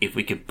think if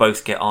we could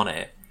both get on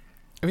it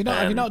Have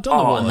you not done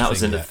the water and that thing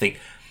was another yet? thing.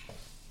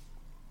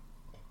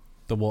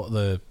 The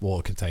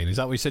water container. Is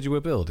that what you said you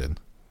were building?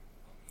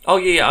 Oh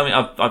yeah, I mean,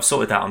 I've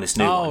sorted that on this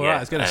new one. Oh, Yeah. right, I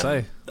was going to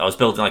say. I was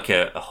building like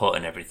a hut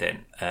and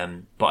everything,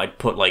 but I'd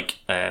put like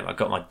I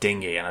got my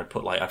dinghy and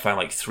I found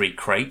like 3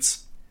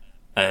 crates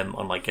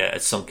on like a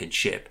sunken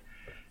ship,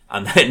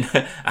 and then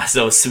as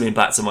I was swimming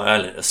back to my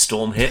island, a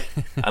storm hit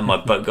and my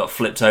boat got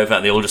flipped over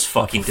and they all just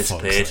fucking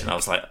disappeared. And I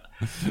was like,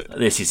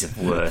 "This is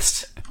the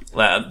worst."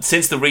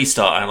 Since the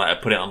restart, I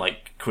put it on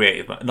like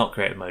not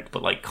creative mode,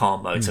 but like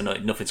calm mode, so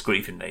nothing's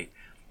griefing me.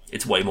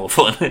 It's way more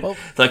fun.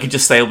 So I can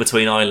just sail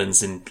between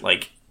islands and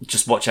like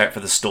just watch out for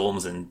the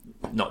storms and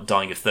not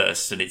dying of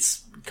thirst, and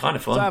it's kind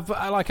of fun. So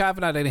I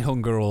haven't had any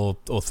hunger or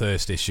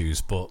thirst issues,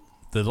 but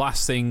the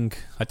last thing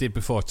I did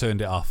before I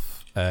turned it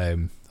off, I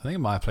think I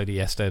might have played it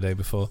yesterday, the day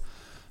before.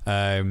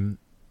 I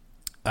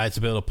had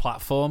to build a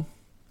platform,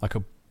 like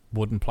a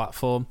wooden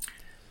platform.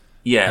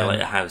 Yeah, like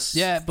a house.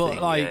 Yeah, but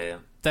thing. Yeah.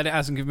 then it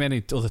hasn't given me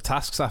any other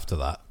tasks after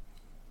that.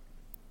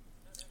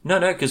 No,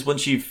 because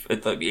once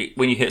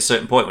when you hit a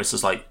certain point, where it's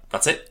just like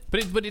that's it. But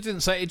it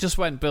didn't say. It just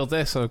went build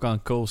this. So I've gone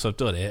cool. So I've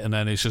done it, and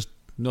then it's just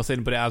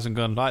nothing. But it hasn't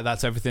gone like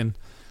that's everything.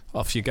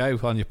 Off you go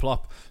on your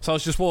plop. So I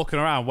was just walking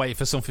around waiting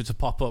for something to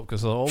pop up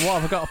because I thought, well,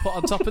 what have I got to put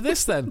on top of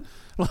this then?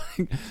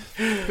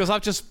 Because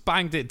I've just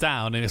banged it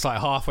down and it's like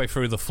halfway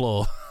through the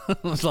floor. I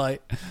was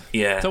like,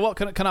 yeah. So what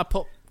can I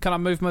put? Can I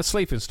move my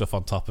sleeping stuff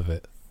on top of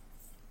it?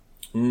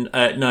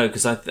 No,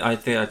 because I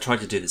think I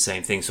tried to do the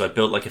same thing. So I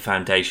built like a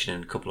foundation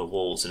and a couple of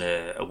walls and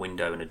a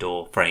window and a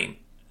door frame,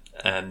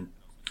 and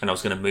I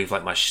was going to move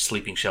like my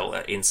sleeping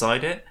shelter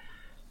inside it.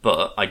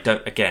 But I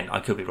don't. Again,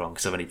 I could be wrong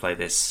because I've only played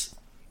this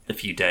a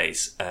few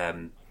days.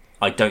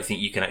 I don't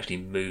think you can actually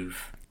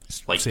move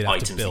like So you'd have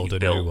items to build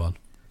that you a built. new one.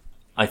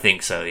 I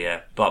think so,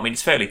 yeah. But I mean,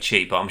 it's fairly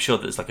cheap. But I'm sure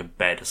there's like a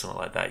bed or something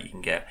like that you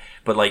can get.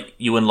 But like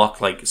you unlock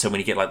like so when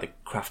you get like the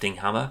crafting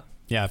hammer.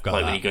 Yeah, I've got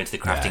Like that. when you go into the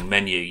crafting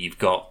menu, you've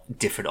got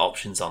different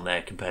options on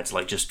there compared to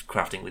like just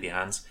crafting with your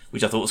hands,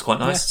 which I thought was quite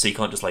nice. Yeah. So you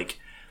can't just like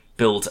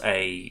build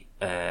a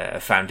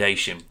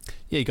foundation.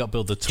 Yeah, you got to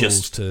build the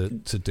tools to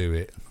do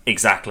it.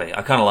 Exactly.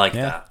 I kind of like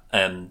Yeah.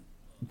 that.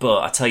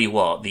 But I tell you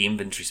what, the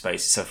inventory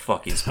space is so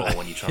fucking small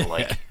when you try to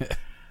like.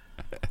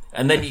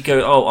 And then you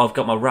go, oh, I've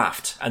got my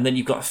raft, and then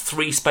you've got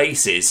 3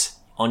 spaces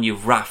on your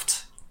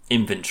raft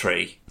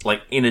inventory,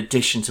 like in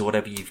addition to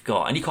whatever you've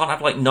got, and you can't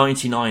have like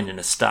 99 in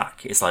a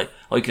stack. It's like,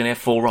 oh, you can have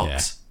 4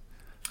 rocks,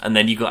 and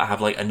then you got to have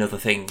like another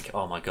thing.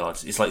 Oh my god,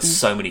 it's like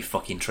so many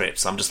fucking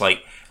trips. I'm just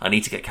like, I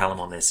need to get Callum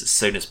on this as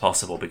soon as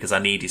possible because I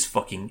need his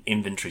fucking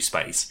inventory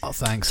space Oh,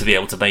 thanks. to be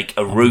able to make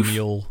a roof.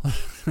 Mule.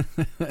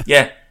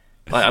 Yeah.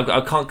 Like,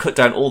 I can't cut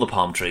down all the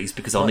palm trees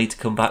because I'll need to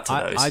come back to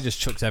those. I just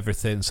chucked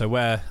everything. So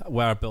where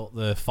I built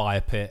the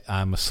fire pit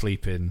and my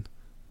sleeping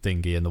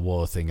dinghy and the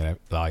water thing, you know,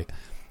 like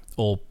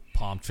all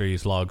palm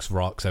trees, logs,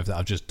 rocks, everything,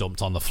 I've just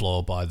dumped on the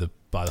floor by the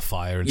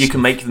fire. And you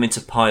can make them into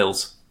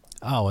piles.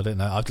 Oh, I don't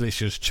know. I've literally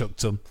just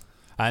chucked them.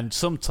 And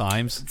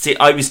sometimes, See,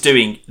 I was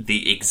doing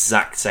the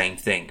exact same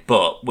thing,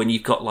 but when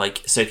you've got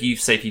like, so if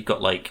you've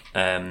got like,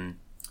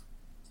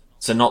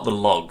 so not the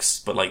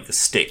logs, but like the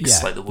sticks,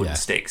 Yeah, like the wooden yeah.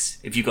 sticks.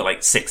 If you've got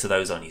like 6 of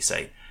those on, you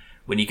say,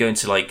 when you go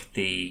into like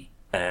the,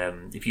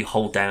 if you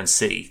hold down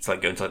C, it's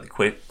like going to like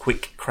the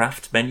quick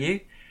craft menu.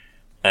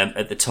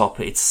 At the top,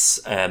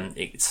 it's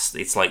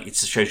like it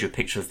shows you a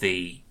picture of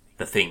the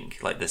thing,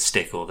 like the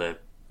stick or the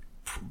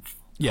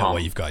palm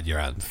what you've got in your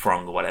hand.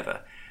 frond or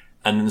whatever.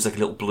 And then there's like a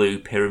little blue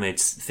pyramid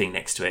thing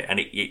next to it, and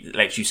it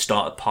lets you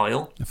start a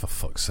pile. For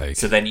fuck's sake.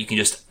 So then you can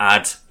just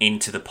add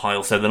into the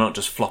pile, so they're not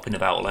just flopping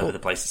about all over the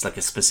place. It's like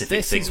a specific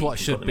This thing. is that you what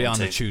can should put them be on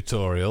the into.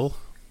 tutorial.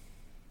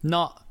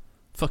 Not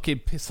fucking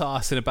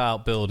piss-arsing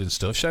about building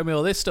stuff. Show me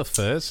all this stuff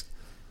first.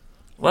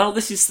 Well,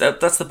 that's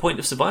the point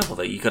of survival,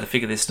 though. You've got to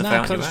figure this stuff No,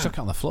 out because I on your just own. chuck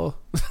it on the floor.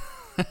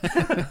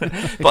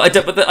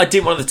 But I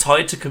didn't want the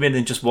tide to come in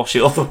and just wash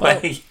it all the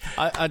way.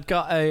 I'd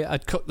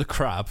cooked the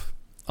crab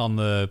on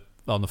the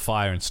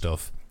fire and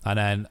stuff, and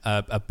then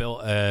I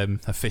built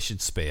a fishing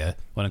spear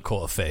when I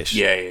caught a fish.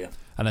 Yeah.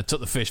 And I took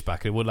the fish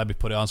back, and it wouldn't let me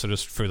put it on, so I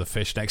just threw the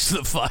fish next to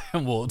the fire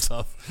and walked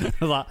off. I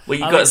was like, Well,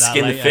 you've I'll got eat to that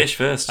skin the later. fish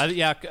first.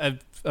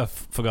 I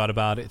forgot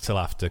about it till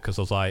after, because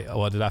I was like, oh,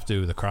 what did I have to do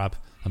with the crab?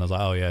 And I was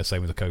like, oh yeah,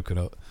 same with the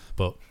coconut.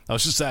 But I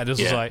was just saying,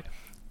 this was like,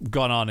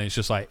 gone on, and it's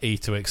just like E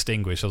to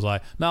extinguish. I was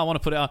like, no, I want to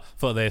put it on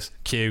for this.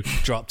 Q,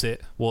 dropped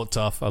it, walked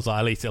off. I was like,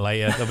 I'll eat it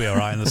later. It'll be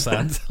alright in the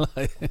sand.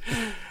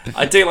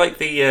 I do like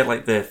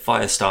the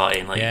fire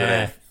starting. Like,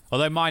 yeah. you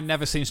Although mine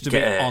never seems to be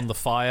Get a- on the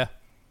fire.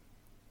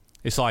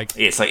 It's like,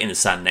 it's like in the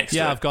sand next to it.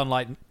 yeah, I've gone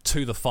like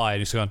to the fire,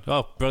 and it's gone,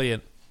 oh,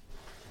 brilliant.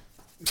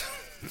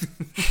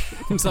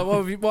 It's like, what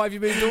have you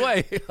moved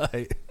away?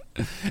 Like,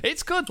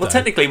 it's good, Well, though.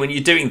 technically, when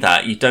you're doing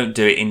that, you don't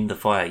do it in the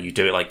fire. You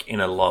do it like in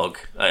a log,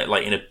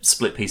 like in a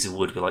split piece of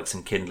wood with like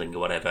some kindling or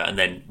whatever. And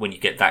then when you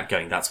get that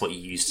going, that's what you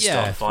use to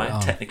start a fire.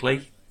 oh.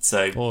 Technically,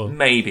 so Or-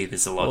 maybe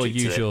there's a Or logic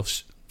use to it. your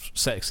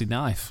sexy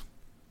knife.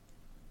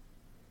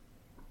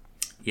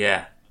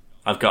 Yeah,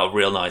 I've got a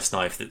real nice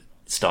knife that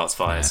starts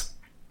fires.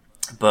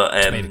 But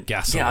made of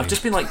gas yeah, oil. I've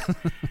just been like,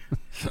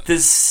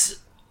 there's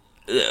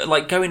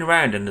like going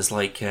around and there's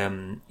like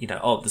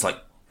there's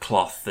like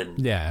cloth and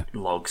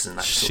logs and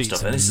that sort of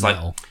stuff, and this is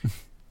like,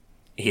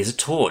 here's a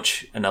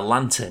torch and a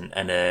lantern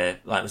and I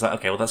was like,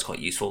 okay, well that's quite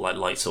useful, like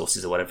light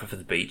sources or whatever for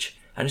the beach.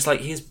 And it's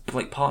like, here's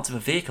like parts of a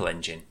vehicle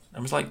engine. I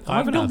was like, I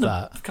haven't had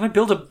that. Can I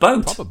build a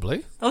boat?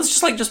 Probably. I was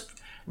just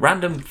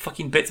random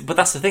fucking bits. But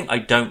that's the thing, I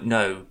don't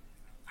know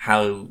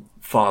how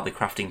far the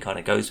crafting kind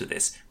of goes with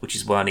this, which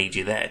is why I need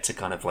you there to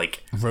kind of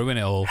like ruin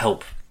it all,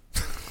 help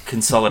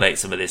consolidate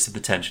some of this and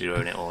potentially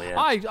ruin it all. Yeah,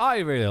 I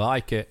really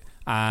like it,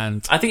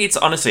 and I think it's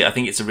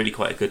a really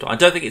quite a good one. I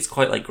don't think it's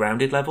quite like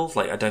Grounded levels.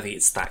 Like I don't think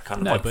it's that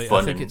kind of like but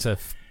fun. I think it's a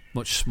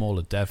much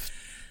smaller dev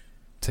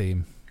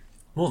team.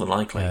 More than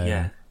likely,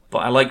 yeah. But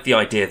I like the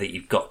idea that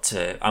you've got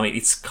to. I mean,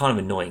 it's kind of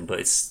annoying, but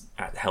it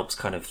helps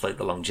kind of like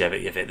the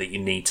longevity of it. That you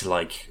need to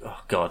like,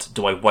 oh god,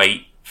 do I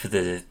wait for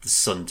the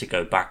sun to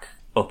go back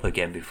up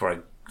again before I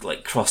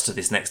like cross to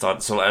this next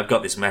island? So like, I've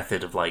got this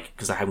method of like,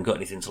 because I haven't got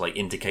anything to like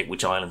indicate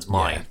which island's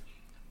mine.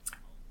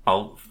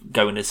 I'll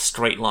go in a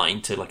straight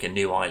line to like a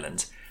new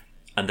island,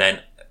 and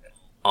then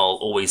I'll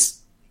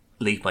always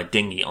leave my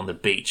dinghy on the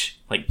beach,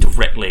 like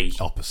directly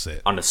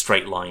opposite on a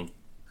straight line.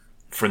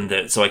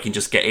 So I can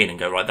just get in and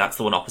go, right, that's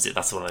the one opposite,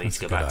 that's the one I need to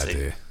go back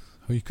to.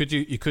 Well, you could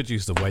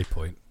use the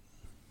waypoint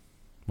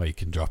where you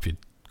can drop your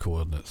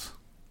coordinates.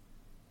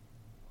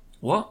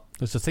 What?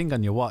 There's a thing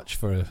on your watch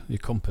for your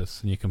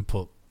compass, and you can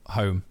put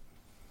home.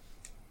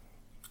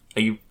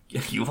 Are you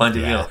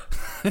winding me up?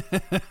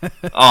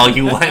 Oh,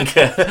 you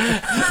wanker.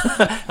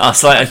 I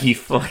was like, are you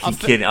fucking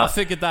kidding? I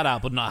figured that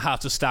out, but not how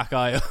to stack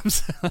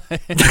items.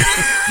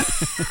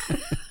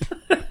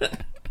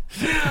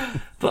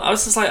 But I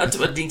was just like,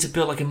 I need to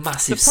build like a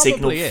massive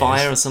signal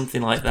fire or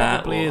something like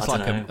that. Probably is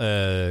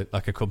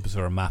like a compass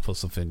or a map or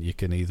something. You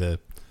can either.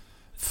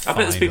 I bet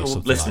there's people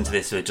listening to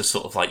this who are just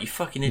sort of like, you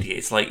fucking idiot.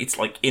 It's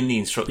like in the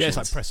instructions. Yeah, it's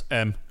like press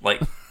M.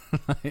 Like.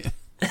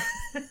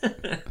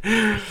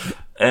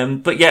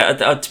 But yeah,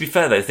 to be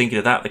fair though, thinking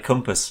of that, the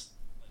compass.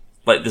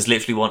 Like, there's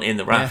literally one in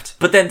the raft. Yeah.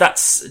 But then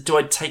do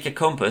I take a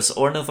compass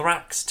or another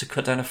axe to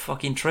cut down a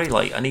fucking tree?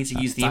 Like, I need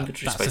to use the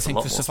inventory space a lot more. That's the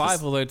thing for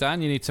survival, though,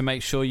 Dan. You need to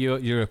make sure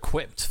you're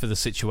equipped for the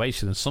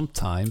situation, and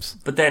sometimes...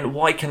 But then,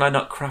 why can I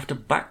not craft a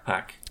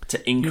backpack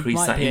to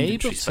increase that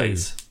inventory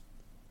space?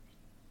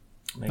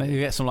 Maybe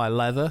get some, like,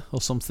 leather or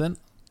something.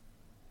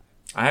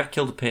 I have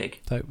killed a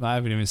pig. I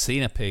haven't even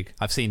seen a pig.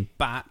 I've seen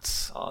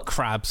bats,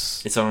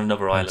 crabs... It's on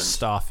another island.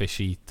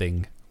 Starfishy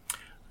thing.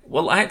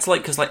 Well, I had to,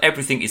 like, because, like,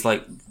 everything is,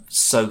 like,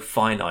 so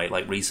finite,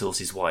 like,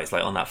 resources-wise,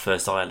 like, on that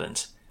first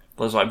island.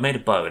 I was like, I made a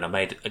bow and I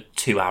made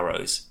 2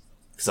 arrows.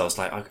 Because I was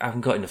like, I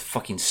haven't got enough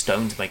fucking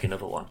stone to make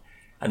another one.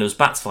 And there was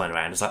bats flying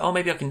around. I was like, oh,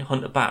 maybe I can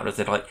hunt a bat. And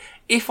they're like,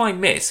 if I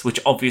miss,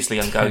 which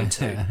obviously I'm going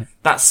to,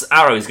 that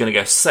arrow is going to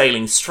go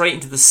sailing straight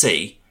into the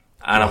sea,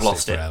 and I've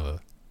lost it.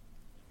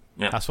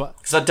 Yeah. That's what?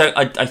 Because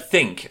I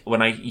think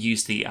when I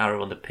used the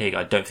arrow on the pig,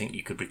 I don't think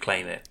you could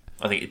reclaim it.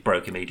 I think it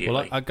broke immediately.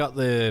 Well, I got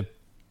the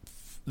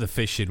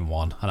fishing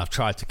one, and I've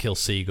tried to kill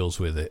seagulls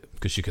with it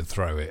because you can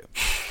throw it,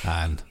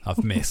 and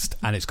I've missed,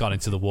 and it's gone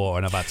into the water,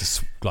 and I've had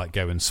to like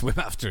go and swim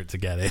after it to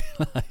get it.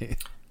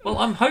 Well,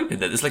 I'm hoping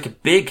that there's like a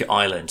big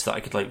island that I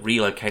could like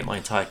relocate my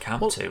entire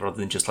camp to, rather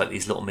than just like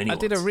these little mini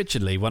ones. I did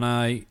originally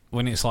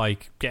when it's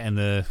like getting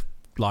the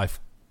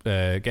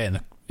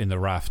in the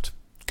raft,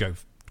 go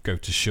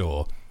to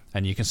shore,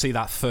 and you can see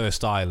that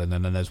first island,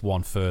 and then there's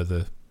one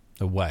further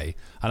away,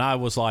 and I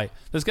was like,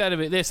 there's going to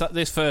be this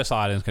first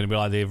island's going to be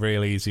like the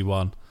real easy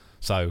one,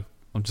 so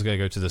I'm just going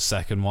to go to the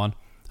second one,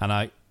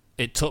 and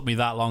it took me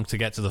that long to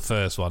get to the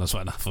first one. I was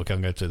like, no, fuck,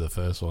 I'm going to the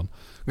first one.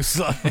 It's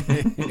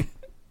like,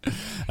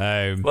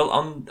 well,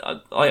 on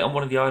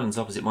one of the islands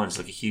opposite mine is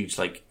like a huge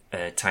like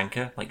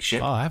tanker like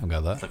ship. Oh, I haven't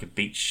got that. It's like a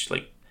beach,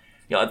 like,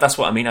 yeah, that's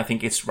what I mean. I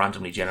think it's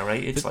randomly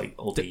generated. It's like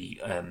all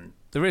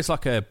there is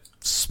like a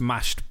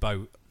smashed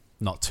boat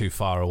not too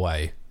far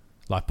away,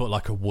 but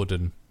like a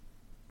wooden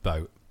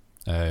boat.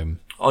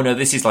 Oh no,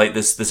 this is like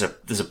there's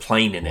a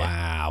plane in it.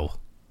 Wow,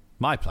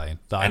 my plane.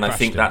 And I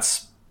think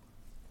that's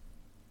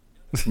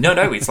no,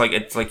 it's like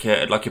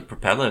a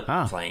propeller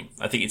plane.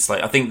 I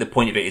think the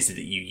point of it is that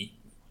you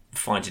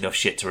find enough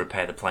shit to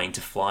repair the plane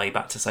to fly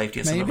back to safety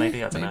or something.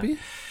 Maybe I don't know.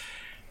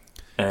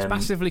 It's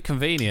massively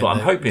convenient. But I'm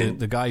hoping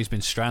the guy who's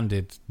been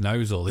stranded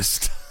knows all this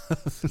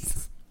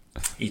stuff.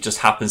 He just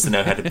happens to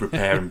know how to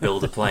prepare and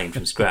build a plane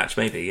from scratch,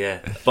 maybe, yeah.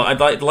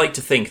 But I'd like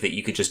to think that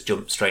you could just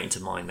jump straight into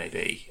mine,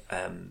 maybe,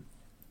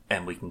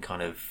 and we can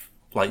kind of,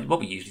 like what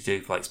we usually do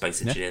for like space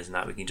engineers and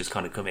that, we can just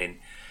kind of come in,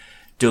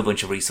 do a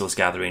bunch of resource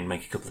gathering,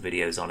 make a couple of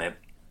videos on it.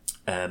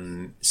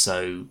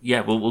 So,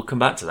 yeah, we'll come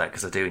back to that,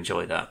 because I do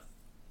enjoy that.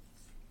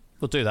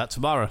 We'll do that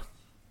tomorrow.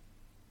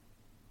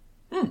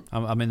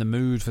 I'm in the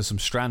mood for some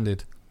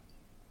Stranded.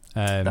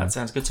 That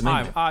sounds good to me.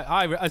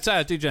 I'd say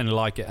I do generally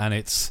like it, and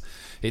it's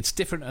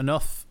different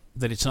enough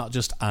that it's not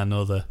just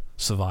another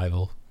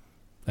survival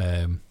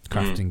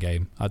crafting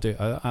game. I think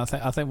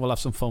we'll have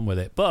some fun with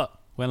it, but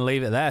we're going to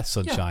leave it there,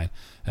 Sunshine,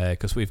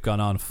 because we've gone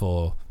on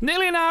for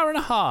nearly an hour and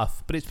a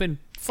half, but it's been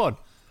fun.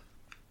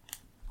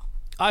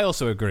 I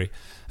also agree.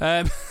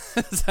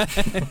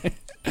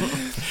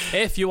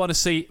 If you want to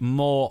see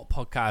more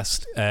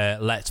podcast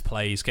Let's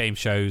Plays, game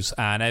shows,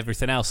 and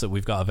everything else that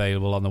we've got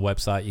available on the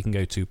website, you can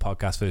go to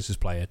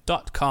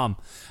podcastversusplayer.com,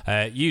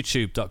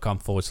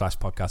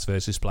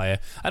 youtube.com/podcastversusplayer,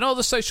 and all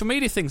the social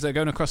media things that are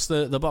going across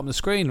the bottom of the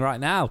screen right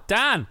now.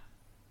 Dan,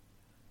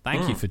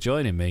 thank you for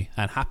joining me,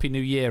 and Happy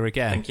New Year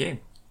again. Thank you.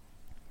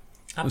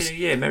 Happy New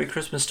Year. Merry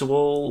Christmas to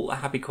all.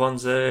 Happy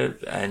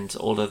Kwanzaa and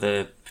all of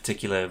the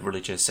particular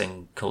religious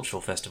and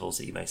cultural festivals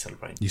that you may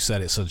celebrate. You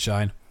said it,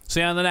 sunshine. See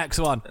you on the next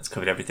one. That's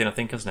covered everything, I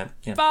think, hasn't it?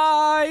 Yeah.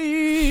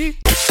 Bye!